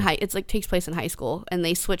 it's in high. It's like takes place in high school, and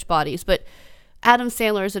they switch bodies. But Adam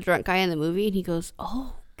Sandler is a drunk guy in the movie, and he goes,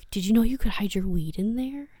 "Oh, did you know you could hide your weed in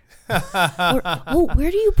there?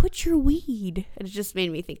 Where do you put your weed?" And it just made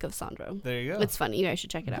me think of Sandro. There you go. It's funny. You guys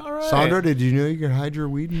should check it out. All right. Sandro, did you know you could hide your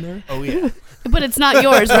weed in there? Oh yeah. But it's not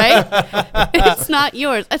yours, right? It's not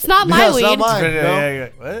yours. It's not my it's weed. not mine. Yeah, No. yeah, yeah.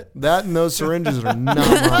 What? That and those syringes are not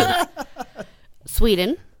mine.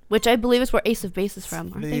 Sweden, which I believe is where Ace of Base is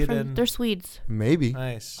from. Aren't they from? Sweden. They're Swedes. Maybe.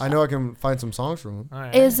 Nice. I know I can find some songs from them. All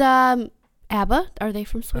right. Is ABBA? Are they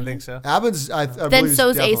from I Sweden? think so. Abbott's, I Then believe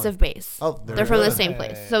so's definitely. Ace of Base. Oh, They're from the go. same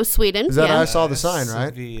place. So Sweden. Is that yeah. I saw the sign,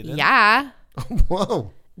 right? Sweden. Yeah.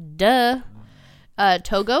 Whoa. Duh.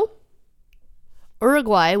 Togo.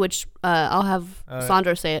 Uruguay, which I'll have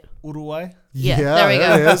Sandro say it. Uruguay. Yeah, there we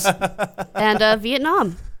go. It is. And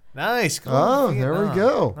Vietnam. Nice. Cool. Oh, there we Vietnam.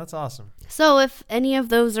 go. That's awesome. So if any of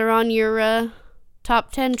those are on your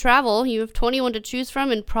top 10 travel, you have 21 to choose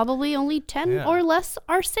from, and probably only 10 or less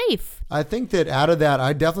are safe. I think that out of that,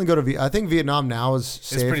 I definitely go to I think Vietnam now is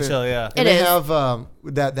safe. It's pretty chill, yeah. And It they is. have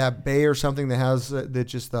that bay or something that has that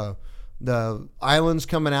just the islands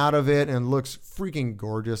coming out of it and looks freaking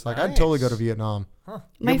gorgeous. Like I'd totally go to Vietnam.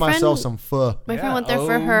 My Get myself friend- some pho. My friend went there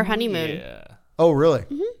for her honeymoon. Yeah. Oh, really?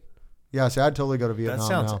 Mm-hmm. Yeah, see, I'd totally go to Vietnam That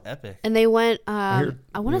sounds now. epic. And they went, hear-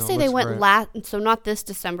 I want to you know, say they looks went great. so not this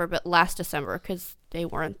December, but last December, because they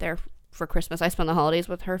weren't there for Christmas. I spent the holidays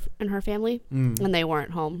with her and her family, and they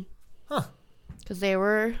weren't home. Huh. Because they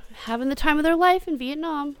were having the time of their life in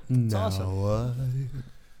Vietnam. That's awesome.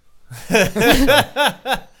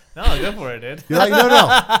 No, go for it, dude. You're like, no.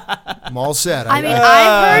 I'm all set. I mean, I've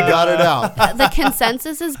I heard got it out. the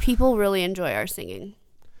consensus is people really enjoy our singing.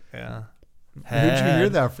 Yeah. Who'd you hear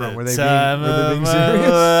that from? Were they Time being of serious?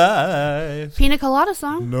 my life. Pina Colada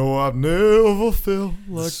song. No, I've never felt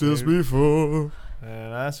like this before.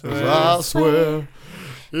 And I 'Cause I swear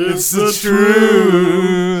it's the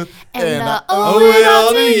truth. And I owe it all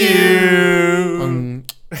to you.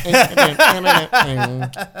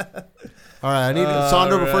 All right, I need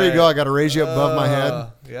Sandro. Before you go, I got to raise you up above my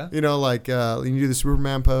head. Yeah. You know, like you do the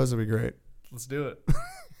Superman pose. That'd be great. Let's do it.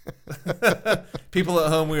 People at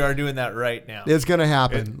home, we are doing that right now. It's gonna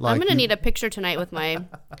happen. I'm gonna need a picture tonight with my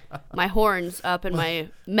horns up in my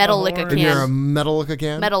metal liquor And you're a can. metal liquor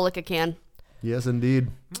can. Metal liquor can. Yes, indeed.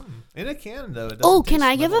 In a can, though. It doesn't Oh, can taste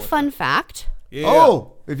I give a metal. fun fact? Yeah.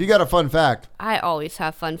 Oh, if you got a fun fact. I always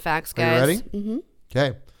have fun facts, Are you guys. ready? Mm-hmm.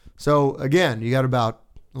 Okay. So again, you got about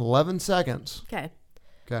 11 seconds. Okay.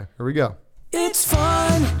 Okay, here we go. It's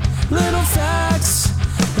fun, little facts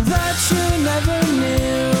that you never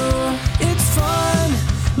knew. It's fun,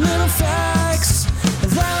 little facts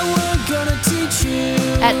that we're gonna teach you.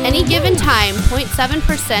 At any given time,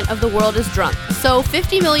 0.7% of the world is drunk. So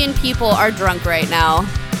 50 million people are drunk right now.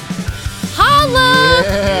 Holla!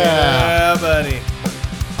 Yeah, buddy.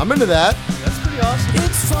 I'm into that. That's pretty awesome.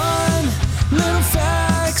 It's fun, little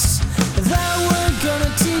facts that we're gonna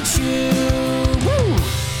teach you. Woo!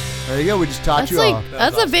 There you go. We just taught That's you like all.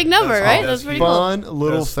 that's a big number, That's right? awesome. That's pretty Fun cool.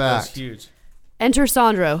 little That's fact. huge. Enter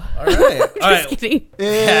Sandro. All right. All Just right. kidding.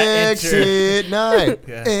 Exit night.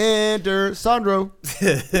 Yeah. Enter Sandro.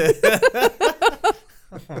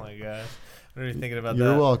 Oh my gosh. What are you thinking about that?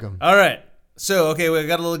 You're welcome. All right. So, okay, we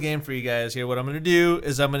got a little game for you guys here. What I'm going to do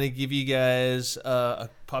is I'm going to give you guys a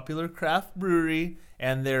popular craft brewery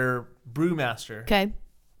and their brewmaster. Okay.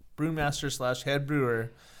 brewmaster / head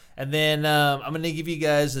brewer. And then I'm going to give you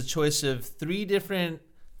guys a choice of 3 different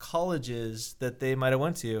colleges that they might have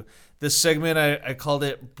went to. This segment, I called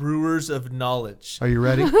it Brewers of Knowledge. Are you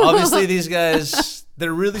ready? Obviously, these guys,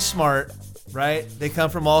 they're really smart, right? They come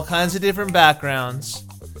from all kinds of different backgrounds.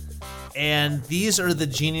 And these are the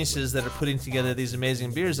geniuses that are putting together these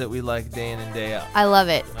amazing beers that we like day in and day out. I love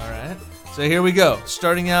it. All right. So here we go.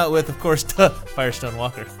 Starting out with, of course, Firestone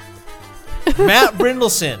Walker. Matt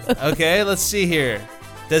Brindleson. Okay, let's see here.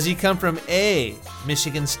 Does he come from A,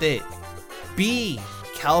 Michigan State, B,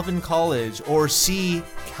 Calvin College, or C,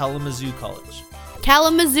 Kalamazoo College?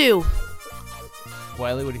 Kalamazoo.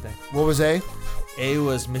 Wiley, what do you think? What was A? A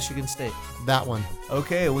was Michigan State. That one.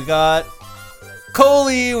 Okay, we got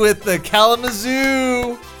Coley with the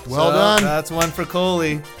Kalamazoo. Well done. That's one for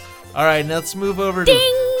Coley. All right, now let's move over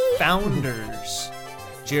to Founders.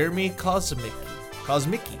 Jeremy Kosmicki.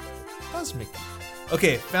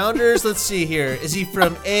 Okay, Founders, let's see here. Is he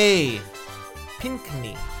from A,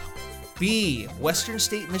 Pinckney, B, Western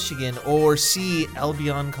State, Michigan, or C,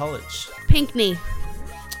 Albion College? Pinckney.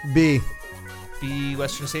 B. B,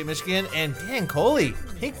 Western State, Michigan, and dang, Coley,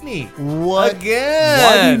 Pinckney. What? Again.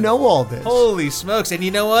 Why do you know all this? Holy smokes. And you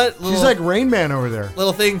know what? She's like Rain Man over there.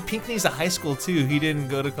 Little thing, Pinckney's a high school too. He didn't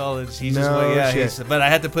go to college. He just No went, yeah, shit. but I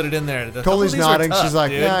had to put it in there. Coley's These were nodding. tough, She's like,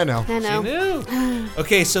 dude. yeah, I know. I know. She knew.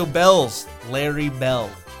 Okay, so Bells, Larry Bell.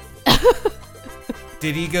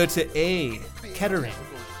 Did he go to A, Kettering,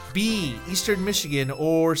 B, Eastern Michigan,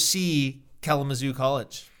 or C, Kalamazoo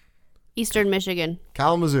College? Eastern Michigan.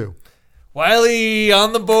 Kalamazoo. Wiley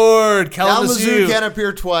on the board. Kalamazoo can't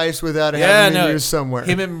appear twice without having been used somewhere.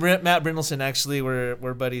 Him and Matt Brindleson actually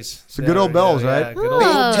were buddies. So good old Bells, right? Yeah, good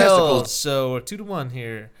old Bells. So 2-1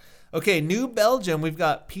 here. Okay, New Belgium. We've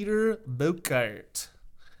got Peter Bouckaert.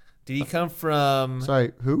 Did he come from?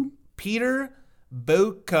 Sorry, who? Peter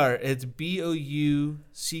Bouckaert. It's Bouckaert.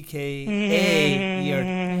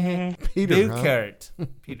 Peter. Bouckaert.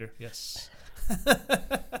 Peter. Yes.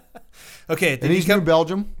 Okay. And he's New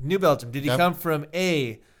Belgium? New Belgium. Did he come from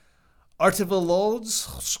A, Artevelde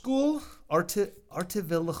School?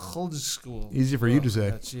 Artevelde School. Easy for you to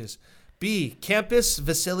say. Jeez. B, Campus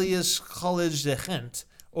Vesalius College de Gent.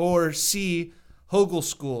 Or C, Hogel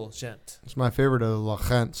School Gent. It's my favorite of the La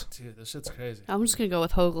Gent. Dude, this shit's crazy. I'm just going to go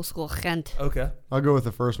with Hogel School Gent. Okay. I'll go with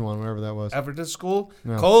the first one, whatever that was. Everton School?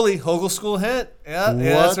 No. Coley, Hogel School Gent. Yeah,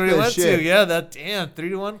 that's where he went to. Yeah, that damn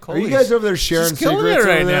 3-1 Coley. Are you guys over there sharing she's killing secrets it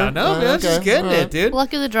right over now? there? No, man, she's getting it, dude.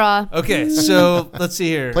 Luck of the draw. Okay, so let's see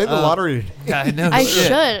here. Play the lottery. Yeah, I know. I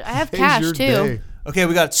should. I have cash, too. Day. Okay,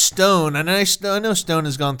 we got Stone, and I know Stone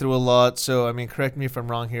has gone through a lot. So I mean, correct me if I'm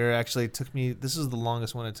wrong here. Actually, it took me. This is the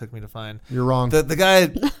longest one it took me to find. You're wrong. The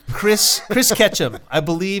guy, Chris Ketchum. I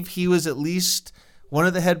believe he was at least one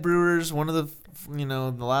of the head brewers. One of the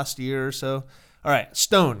the last year or so. All right,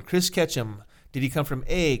 Stone, Chris Ketchum. Did he come from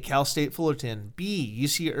A, Cal State Fullerton, B,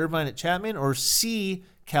 UC Irvine at Chapman, or C,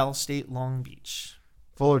 Cal State Long Beach?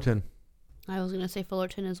 Fullerton. I was going to say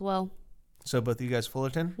Fullerton as well. So both of you guys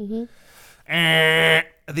Fullerton? Mm-hmm.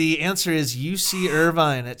 The answer is UC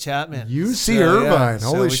Irvine at Chapman. UC Irvine. Yeah.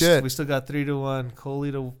 Holy shit. We still got 3-1.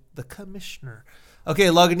 Coley to the commissioner. Okay,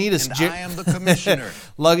 Lagunitas. And I am the commissioner.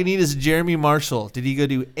 Lagunitas Jeremy Marshall. Did he go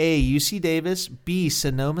to A, UC Davis, B,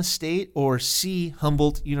 Sonoma State, or C,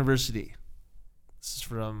 Humboldt University? This is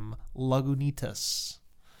from Lagunitas.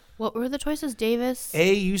 What were the choices? Davis?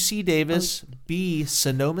 A, UC Davis, B,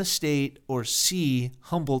 Sonoma State, or C,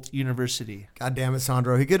 Humboldt University. God damn it,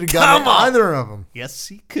 Sandro. He could have gotten either of them. Yes,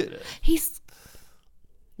 he could have. He's...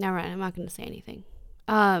 Never mind. I'm not going to say anything.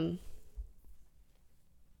 I'll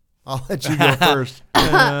let you go first.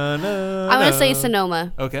 I'm going to say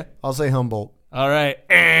Sonoma. Okay. I'll say Humboldt. All right.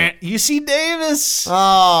 UC Davis.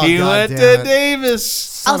 Oh, he went to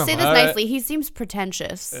Davis. I'll say this nicely. He seems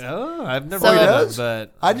pretentious. Oh, I've never So- heard He of does? it,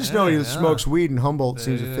 but I just know he smokes weed, and Humboldt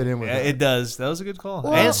seems to fit in with yeah, it. it does. That was a good call.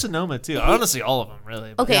 Well, and Sonoma, too. Honestly, all of them,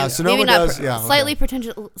 really. Okay, Yeah, Sonoma maybe not does, yeah, okay. slightly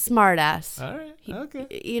pretentious, smart ass. All right.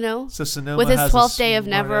 Okay. You know? So Sonoma with his has a 12th day of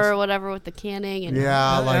smart never ass. or whatever with the canning and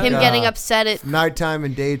Yeah, like him getting upset at... nighttime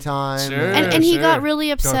and daytime. Sure. And he got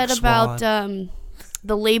really upset Dark about Swan.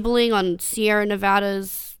 the labeling on Sierra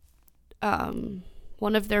Nevada's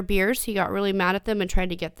one of their beers. He got really mad at them and tried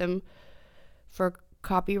to get them for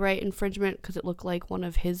copyright infringement because it looked like one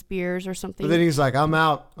of his beers or something. But then he's like, I'm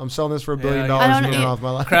out. I'm selling this for $1 billion. I don't know. Moving off my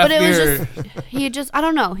life. Craft but it was beer. just, he just, I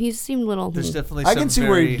don't know. He seemed little. There's definitely I some can see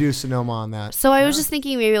where you do Sonoma on that. So I was just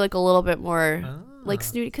thinking maybe like a little bit more like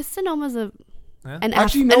snooty because Sonoma's an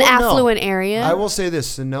Actually, affluent area. I will say this: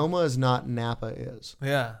 Sonoma is not Napa is.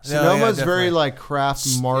 Yeah. Sonoma is definitely. very like craft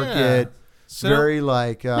market. very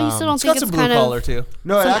like. But you still don't It's think got it's some blue kind collar of too.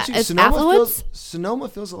 No, it some- actually it's affluence? Sonoma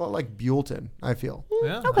feels a lot like Buellton. I feel.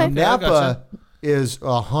 Yeah. Okay. Napa gotcha. is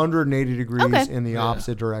 180 degrees Okay. in the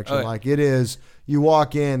opposite direction. Oh, yeah. Like it is. You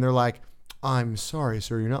walk in, they're like, "I'm sorry,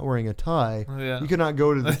 sir, you're not wearing a tie. Yeah. You cannot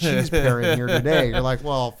go to the cheese pairing here today." You're like,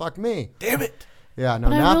 "Well, fuck me." Damn it. Yeah, no.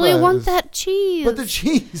 But Napa I really want is- that cheese. But the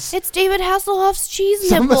cheese. It's David Hasselhoff's cheese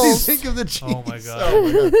Somebody nipples. think of the cheese. Oh my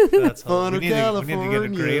god. That's Fun we of need to get a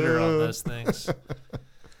grader on California. those things.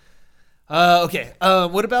 Okay.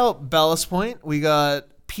 What about Ballast Point? We got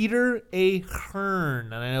Peter A. Hearn,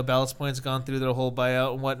 and I know Ballast Point's gone through their whole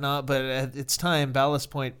buyout and whatnot, but at its time, Ballast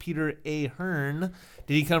Point, Peter A. Hearn,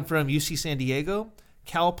 did he come from UC San Diego,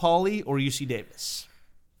 Cal Poly, or UC Davis?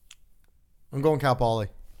 I'm going Cal Poly.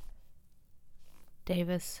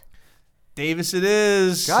 Davis. Davis it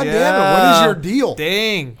is. God damn it! What is your deal?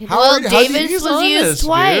 Dang. Well, how'd you- Davis he's was honest, used dude.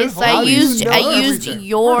 twice. How I do you used know everything?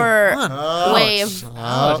 your Oh, way of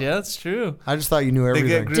Oh, yeah, that's true. I just thought you knew They everything.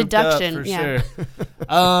 get grouped Deduction, up for yeah.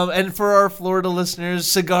 sure. And for our Florida listeners,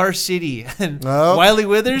 Cigar City and Oh. Wiley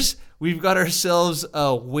Withers, we've got ourselves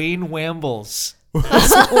Wayne Wambles as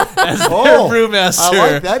their brewmaster.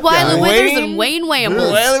 I like that guy. Wiley Withers and Wayne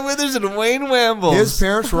Wambles. Wiley Withers and Wayne Wambles. His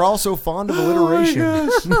parents were also fond of alliteration.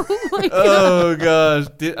 Oh gosh.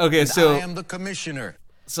 Okay, I so am the commissioner.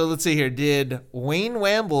 let's see here. Did Wayne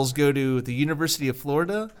Wambles go to the University of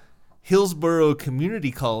Florida, Hillsborough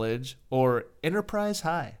Community College, or Enterprise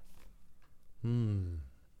High?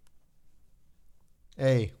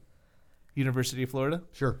 A. University of Florida.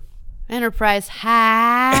 Sure. Enterprise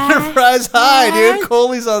High. Enterprise High, dude.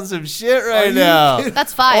 Coley's on some shit right you now. kidding?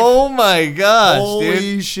 That's 5. Oh my gosh, Holy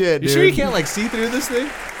dude. shit, You dude. sure you can't like see through this thing?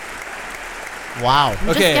 Wow. I'm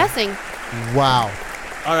Okay. just guessing. Wow.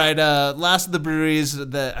 All right, last of the breweries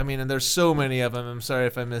that and there's so many of them. I'm sorry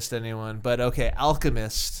if I missed anyone, but okay,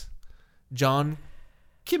 Alchemist, John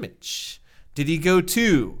Kimmich. Did he go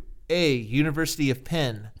to A, University of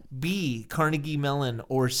Penn, B, Carnegie Mellon,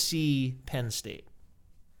 or C, Penn State?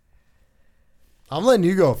 I'm letting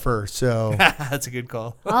you go first, so That's a good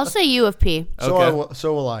call. I'll say U of P. Okay.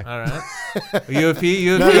 so will I. All right.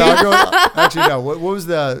 UFP, No, I'll go. Actually, no. What was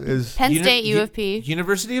the is? Penn State, U of P.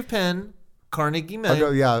 University of Penn, Carnegie I'll Mellon, go.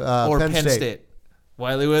 Yeah, or Penn Penn State. State.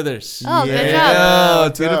 Wiley Withers. Oh, good Yeah,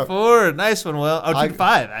 job. oh, 2 to 4. Nice one, Will. Oh, 2 to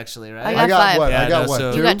 5, actually, right? I got 5. what? Yeah, I got no, what?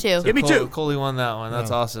 so- You got 2. Give me 2. Coley won that one.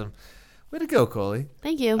 That's awesome. Way to go, Coley.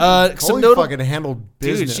 Thank you. Some Coley notable, fucking handled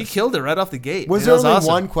business. dude. She killed it right off the gate. Was Dude, there that only awesome.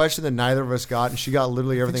 one question that neither of us got, and she got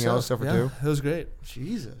literally everything else except for Yeah, 2? it was great.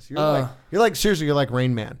 Jesus, you're like seriously, you're like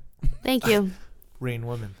Rain Man. Thank you. Rain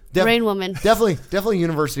Woman. Rain Woman. Definitely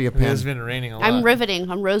University of It Penn. has been raining a lot. I'm riveting.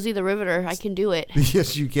 I'm Rosie the Riveter. I can do it.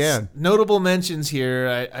 Yes, you can. Notable mentions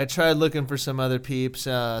here. I tried looking for some other peeps.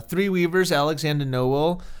 Three Weavers, Alexander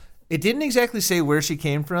Noel. It didn't exactly say where she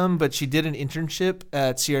came from, but she did an internship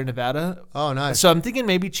at Sierra Nevada. Oh, nice. So I'm thinking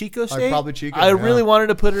maybe Chico State. probably Chico, I yeah. really wanted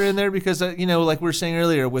to put her in there because, like we were saying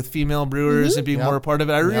earlier, with female brewers and being Yep. more a part of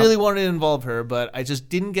it, I Yep. really wanted to involve her, but I just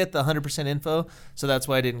didn't get the 100% info, so that's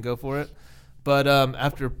why I didn't go for it. But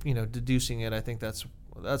after deducing it, I think that's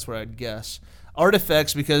where I'd guess.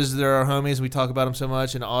 Artifacts, because they're our homies, we talk about them so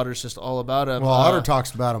much, and Otter's just all about them. Well, Otter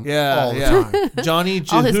talks about him all the time. Johnny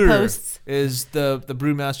All his Jahur posts. is the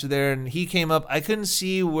brewmaster there, and he came up. I couldn't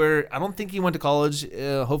see where. I don't think he went to college.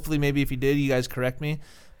 Hopefully, maybe if he did, you guys correct me.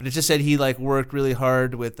 But it just said he worked really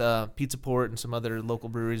hard with Pizza Port and some other local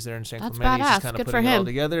breweries there in San That's Clemente. He's badass. just kind of Good for putting it all him.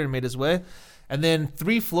 together and made his way. And then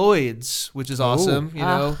Three Floyds, which is awesome.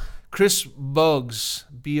 Ah. Chris Boggs,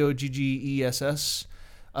 Boggess.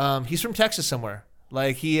 He's from Texas somewhere.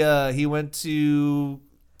 He went to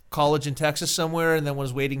college in Texas somewhere, and then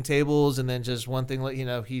was waiting tables, and then just one thing.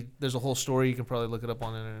 There's a whole story. You can probably look it up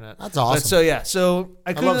on the internet. That's awesome. So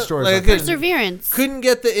I couldn't, love stories like that. Perseverance. Couldn't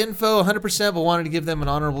get the info 100%, but wanted to give them an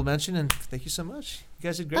honorable mention. And thank you so much. You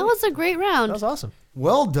guys did great. That was a great round. That was awesome.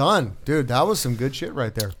 Well done, dude. That was some good shit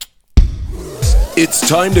right there. It's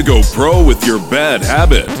time to go pro with your bad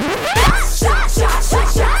habit.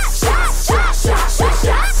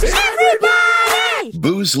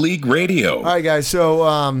 Booze League Radio. All right, guys. So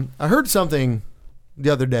I heard something the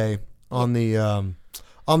other day on the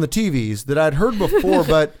TVs that I'd heard before,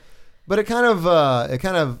 but it kind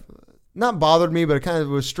of not bothered me, but it kind of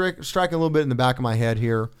was striking a little bit in the back of my head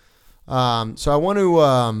here. So I want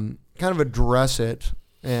to kind of address it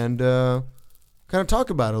and kind of talk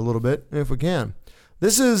about it a little bit if we can.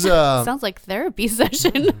 This is Sounds like therapy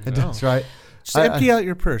session. That's right. Just empty out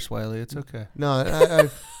your purse, Wiley. It's okay. No,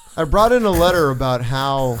 I brought in a letter about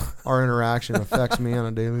how our interaction affects me on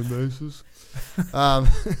a daily basis.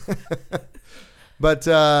 But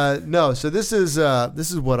no, so this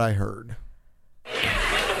is what I heard.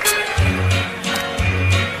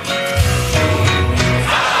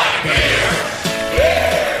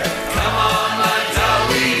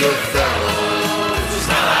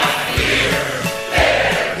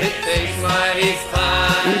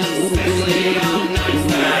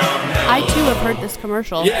 this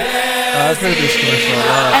commercial. Yeah, I've heard this commercial a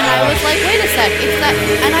lot. And I was like, wait a sec, it's that,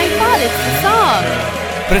 and I thought it's the song.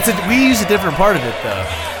 But we use a different part of it though.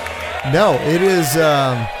 No, it is.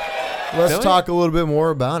 Let's talk a little bit more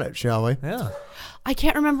about it, shall we? Yeah. I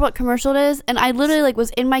can't remember what commercial it is, and I literally like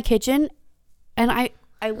was in my kitchen, and I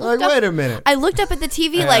looked up. Wait a minute. I looked up at the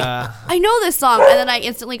TV like I know this song, and then I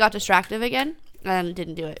instantly got distracted again and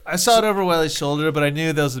didn't do it. I saw it over Wiley's shoulder, but I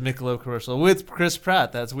knew that was a Michelob commercial with Chris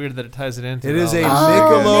Pratt. That's weird that it ties it into. It is a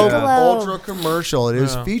Michelob Ultra commercial. It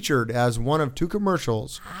is featured as one of two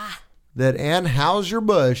commercials that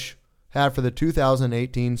Anheuser-Busch had for the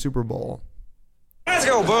 2018 Super Bowl. Let's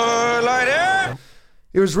go, Bud Light.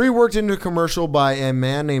 It was reworked into a commercial by a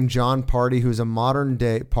man named John Party, who's a modern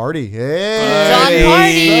day party. Hey,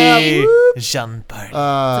 John Party. It's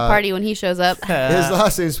a party when he shows up. His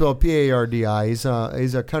last name is spelled P-A-R-D-I. He's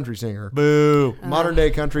a country singer. Boo. Modern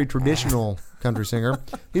day country, traditional country singer.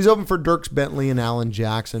 He's open for Dierks Bentley and Alan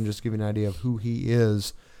Jackson, just to give you an idea of who he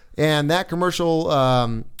is. And that commercial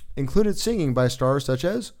included singing by stars such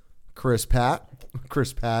as Chris Pratt.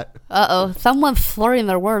 Someone's slurring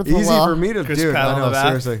their words. Easy for me to do. Pratt I know,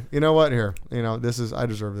 seriously. You know what? Here, I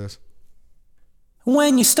deserve this.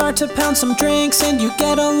 When you start to pound some drinks and you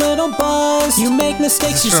get a little buzz, you make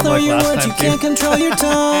mistakes, you slur your words, you can't control your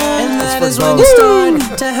tongue. And that is when you start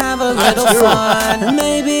to have a little fun.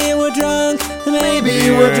 Maybe we're drunk,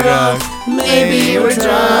 maybe we're drunk, maybe we're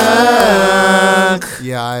drunk.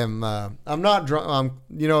 Yeah, I'm not drunk.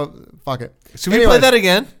 Fuck it. Should we play that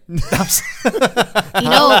again? You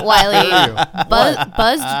know, Wiley,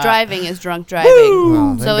 buzzed driving is drunk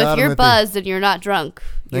driving. So if you're buzzed and you're not drunk.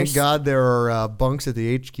 Thank God there are bunks at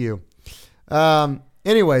the HQ.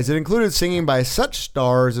 Anyways, it included singing by such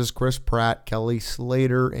stars as Chris Pratt, Kelly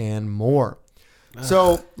Slater, and more.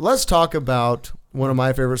 So let's talk about one of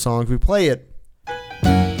my favorite songs. We play it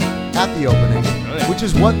at the opening, which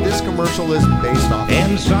is what this commercial is based off of.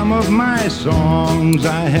 In some of my songs,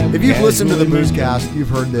 I have. If you've listened to the BoozeCast, you've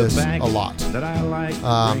heard this a lot. That I like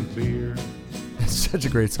to drink beer. It's such a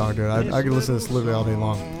great song, dude. I could listen to this literally all day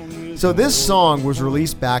long. So this song was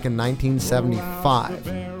released back in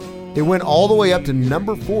 1975. It went all the way up to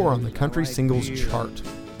number 4 on the country singles chart.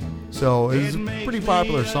 So it was a pretty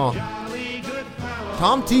popular song.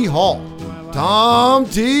 Tom T. Hall.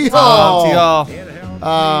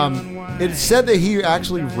 It said that he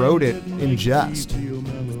actually wrote it in jest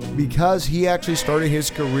because he actually started his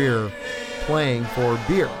career playing for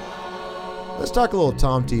beer. Let's talk a little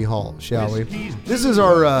Tom T. Hall, shall we? This is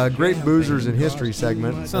our Great Boozers in History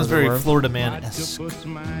segment. Sounds very Florida Man-esque.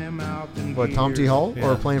 What, Tom T. Hall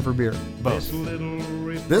or playing for beer? Both.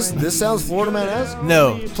 This sounds Florida Man-esque?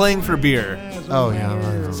 No, playing for beer. Oh,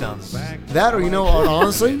 yeah. Sounds. That, or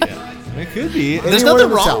honestly... It could be. There's nothing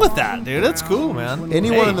wrong with that, dude. That's cool, man.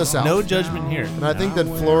 Anyone in the South. No judgment here. And I think that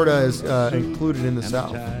Florida is included in the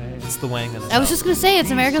South. It's the wang of the South. I was just going to say,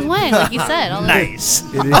 it's America's wang, like you said. Nice.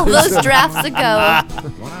 All those drafts ago.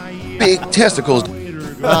 Big testicles.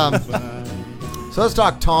 So let's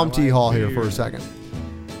talk Tom T. Hall here for a second.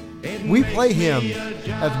 We play him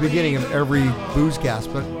at the beginning of every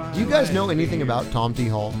BoozeCast, but do you guys know anything about Tom T.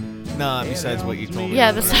 Hall? Nah, besides what you told me.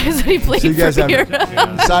 Yeah, besides what he played so you guys for beer.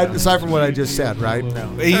 Aside from what I just said, right? No.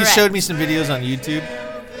 He showed me some videos on YouTube,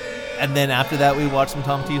 and then after that we watched some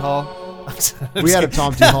Tom T. Hall. We had a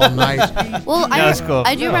Tom T. Hall night. Well, cool.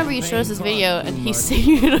 I do remember you showed us this video, and he's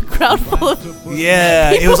singing in a crowd full of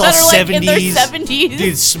it was all 70s. In their 70s.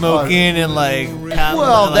 Dude, smoking and like.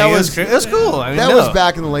 Well, it was cool. I mean, that was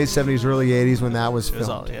back in the late 70s, early 80s when that was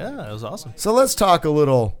filmed. It was awesome. So let's talk a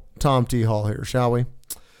little Tom T. Hall here, shall we?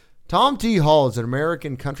 Tom T. Hall is an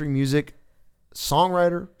American country music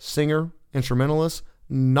songwriter, singer, instrumentalist,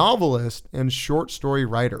 novelist, and short story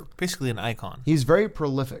writer. Basically an icon. He's very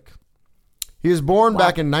prolific. He was born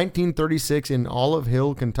back in 1936 in Olive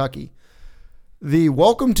Hill, Kentucky. The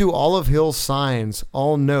Welcome to Olive Hill signs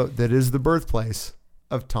all note that it is the birthplace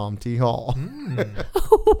of Tom T. Hall.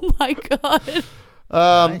 Oh my God.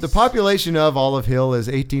 Nice. The population of Olive Hill is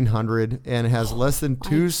 1,800 and has less than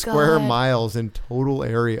 2 square miles in total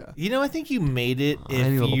area. You know, I think you made it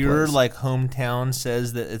if your like hometown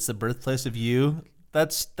says that it's the birthplace of you.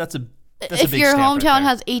 That's a if your hometown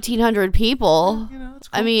has 1,800 people. That's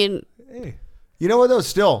cool. I mean, hey. You know what though?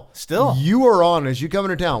 Still, you are on as you come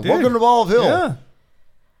into town. Dude. Welcome to Olive Hill. Yeah.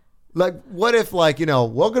 Like, what if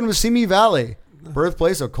welcome to Simi Valley?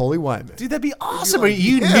 birthplace of Coley Wyman. Dude, that'd be awesome.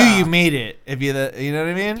 You knew you made it. If you know what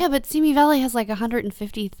I mean? Yeah, but Simi Valley has like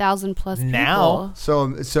 150,000 plus people. Now.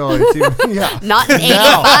 So it's yeah. Not in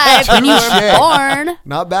 85 when you were born.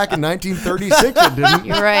 Not back in 1936 it didn't.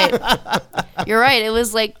 You're right. It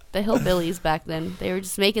was like the hillbillies back then. They were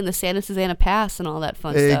just making the Santa Susana Pass and all that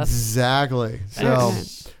fun stuff. Exactly.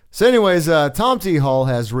 So anyways, Tom T. Hall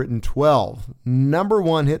has written 12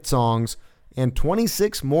 #1 hit songs and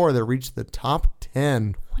 26 more that reached the top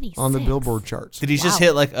 10 on the Billboard charts. Did he just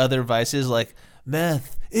hit like other vices like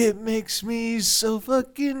meth? It makes me so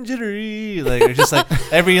fucking jittery. Like or just like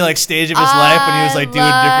every like stage of his life when he was like doing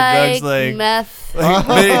different drugs, like meth.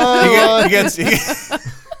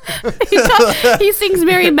 He sings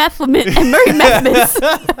Merry Methmiss.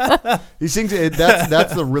 He sings it.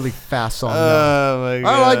 That's the really fast song. Oh my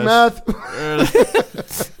god! I like meth.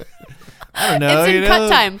 I don't know. It's in cut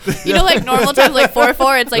time. You know, like normal times, like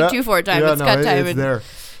 4/4. It's like 2/4 time. Yeah, it's cut time. It's there.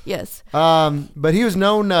 Yes. But he was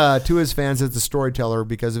known to his fans as the storyteller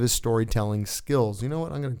because of his storytelling skills. You know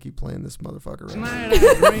what? I'm going to keep playing this motherfucker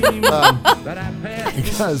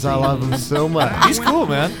because I love him so much. He's cool,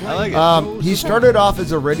 man. I like it. He started off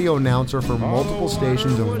as a radio announcer for multiple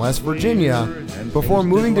stations in West Virginia before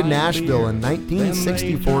moving to Nashville in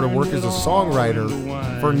 1964 to work as a songwriter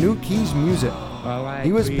for New Keys Music.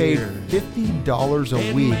 He was paid $50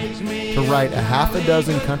 a week to write a half a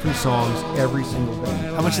dozen country songs every single day.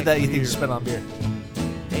 How much of that you think you spent on beer?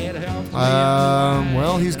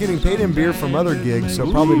 Well, he's getting paid in beer from other gigs, so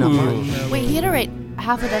probably not much. Wait, he had to write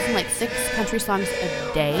half a dozen, like 6 country songs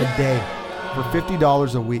a day? A day. For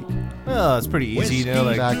 $50 a week. Well, it's pretty easy, you know,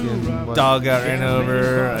 like back in, dog got ran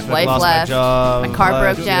over, I Wife lost left, my job, my car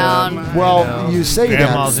broke down. Well, you say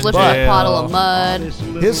that, slipped in a puddle of mud.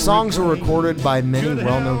 His songs were recorded by many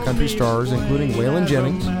well-known country stars, including Waylon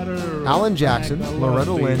Jennings, Alan Jackson,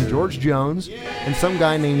 Loretta Lynn, George Jones, and some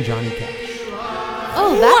guy named Johnny Cash.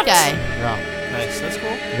 Oh, that guy. Yeah. Nice, that's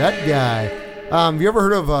cool. That guy. Have you ever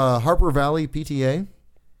heard of Harper Valley PTA?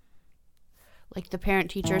 Like the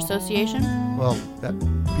Parent-Teacher Association? Well, that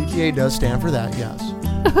PTA does stand for that, yes.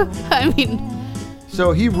 I mean...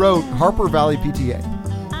 So he wrote Harper Valley PTA,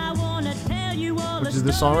 which is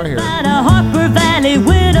this song right here. Harper Valley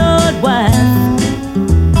widowed wife.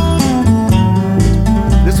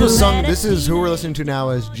 This is who we're listening to now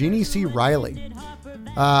as Jeannie C. Riley.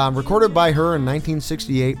 Recorded by her in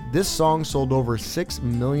 1968, this song sold over 6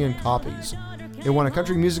 million copies. It won a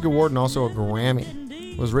Country Music Award and also a Grammy.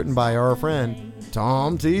 It was written by our friend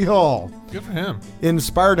Tom T. Hall. Good for him. It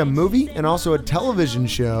inspired a movie and also a television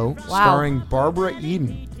show starring Barbara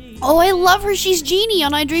Eden. Oh, I love her. She's Jeannie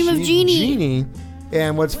on I Dream of Jeannie.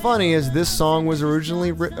 And what's funny is this song was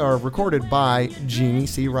originally recorded by Jeannie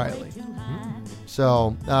C. Riley.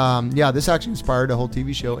 So, this actually inspired a whole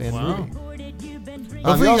TV show and movie.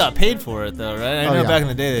 Hopefully he got paid for it, though, right? I know back in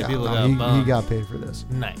the day that people got bumped. He got paid for this.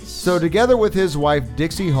 Nice. So together with his wife,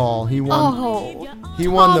 Dixie Hall, he won.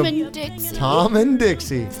 Tom and Dixie. Tom and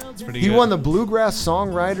Dixie. That's pretty He good. won the Bluegrass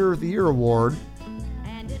Songwriter of the Year award.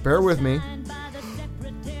 Bear with me.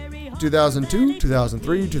 2002,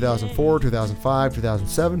 2003, 2004, 2005,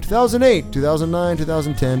 2007, 2008, 2009,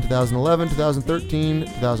 2010, 2011, 2013,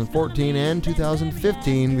 2014, and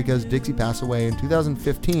 2015 because Dixie passed away in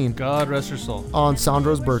 2015. God rest her soul. On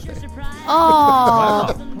Sandro's birthday.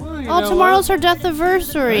 Oh, tomorrow's her death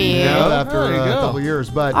anniversary. Yeah, after a couple years.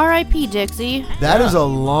 But R.I.P. Dixie. That is a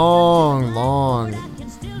long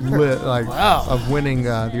of winning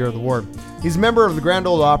the Year of the Award. He's a member of the Grand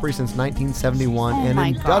Ole Opry since 1971 and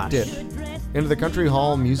inducted into the Country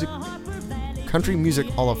Music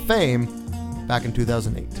Hall of Fame back in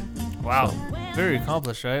 2008. Wow. So, very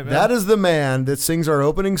accomplished, right, man? That is the man that sings our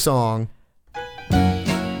opening song.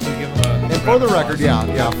 And for the record,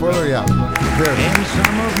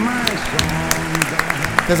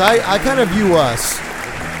 because I kind of view us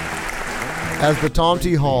as the Tom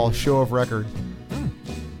T. Hall show of record.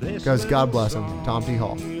 Because God bless him, Tom T.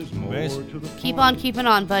 Hall. Keep on keeping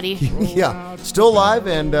on, buddy. Yeah, still alive,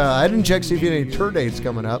 and I didn't check to see if he had any tour dates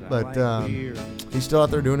coming up, but he's still out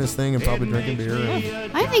there doing his thing and probably drinking beer.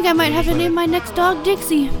 I think I might have to name my next dog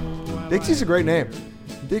Dixie. Dixie's a great name.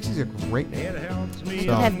 Dixie's a great name. You could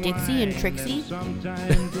have Dixie and Trixie.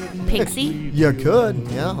 Pixie. You could,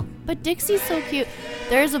 yeah. But Dixie's so cute.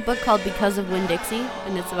 There's a book called Because of Winn-Dixie,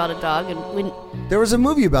 and it's about a dog. And there was a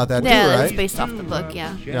movie about that too, right? Yeah, it's based off the book,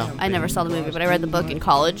 yeah. I never saw the movie, but I read the book in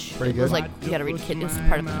college. Pretty good. It was like, you gotta read kid, it's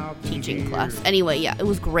part of the teaching class. Anyway, yeah, it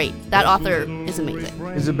was great. That author is amazing.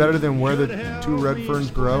 Is it better than Where the Two Red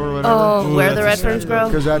Ferns Grow or whatever? Oh, Where the Red Ferns Grow?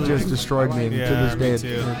 Because that just destroyed me to this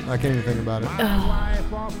day. I can't even think about it.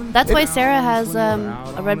 That's why Sarah has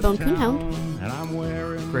a red-bone coonhound.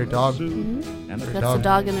 Great dog. That's the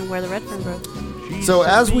dog and then where the Redfern broke. So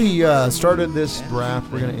as we started this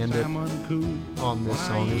draft, we're going to end it on this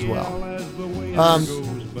song as well.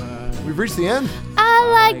 We've reached the end. I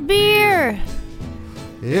like beer.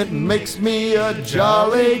 It makes me a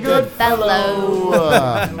jolly good fellow.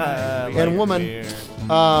 And woman.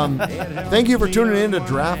 Thank you for tuning in to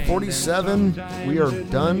Draft 47. We are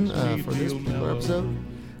done for this particular episode.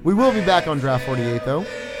 We will be back on Draft 48, though,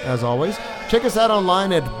 as always. Check us out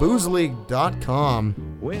online at boozeleague.com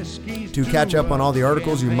to catch up on all the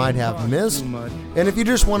articles you might have missed. And if you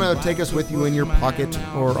just want to take us with you in your pocket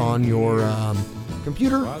or on your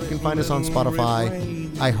computer, you can find us on Spotify,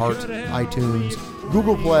 iHeart, iTunes,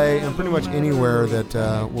 Google Play, and pretty much anywhere that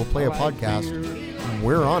will play a podcast.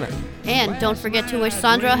 We're on it. And don't forget to wish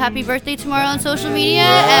Sandro a happy birthday tomorrow on social media,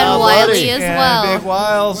 and Wiley as well. Big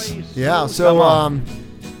Wiles. Yeah, so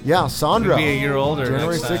Sandro. Be a year older.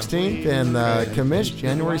 January 16th, and Kamish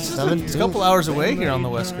January 17th. It's a couple hours away here on the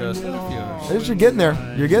West Coast. You're getting there.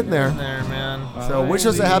 You're getting there. There, man. So wish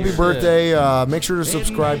us a happy birthday. Make sure to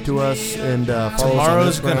subscribe to us and follow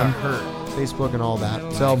Tomorrow's us on Instagram, gonna hurt. Facebook, and all that.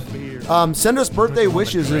 So send us birthday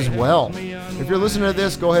wishes as well. If you're listening to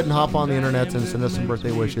this, go ahead and hop on the internet and send us some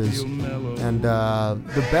birthday wishes. And the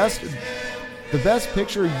best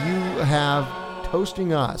picture you have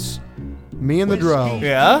toasting us, me and the Dro,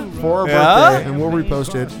 for our birthday, and we'll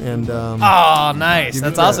repost it. And nice.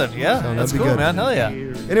 That's awesome. Yeah, so that's be cool, good. man. Hell yeah.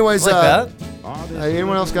 Anyways, like that.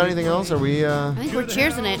 Anyone else got anything else? Are we? I think we're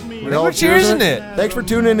cheersing it. We're cheersing it. Thanks for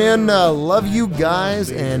tuning in. Love you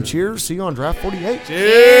guys, and cheers. See you on Draft 48.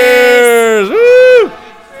 Cheers.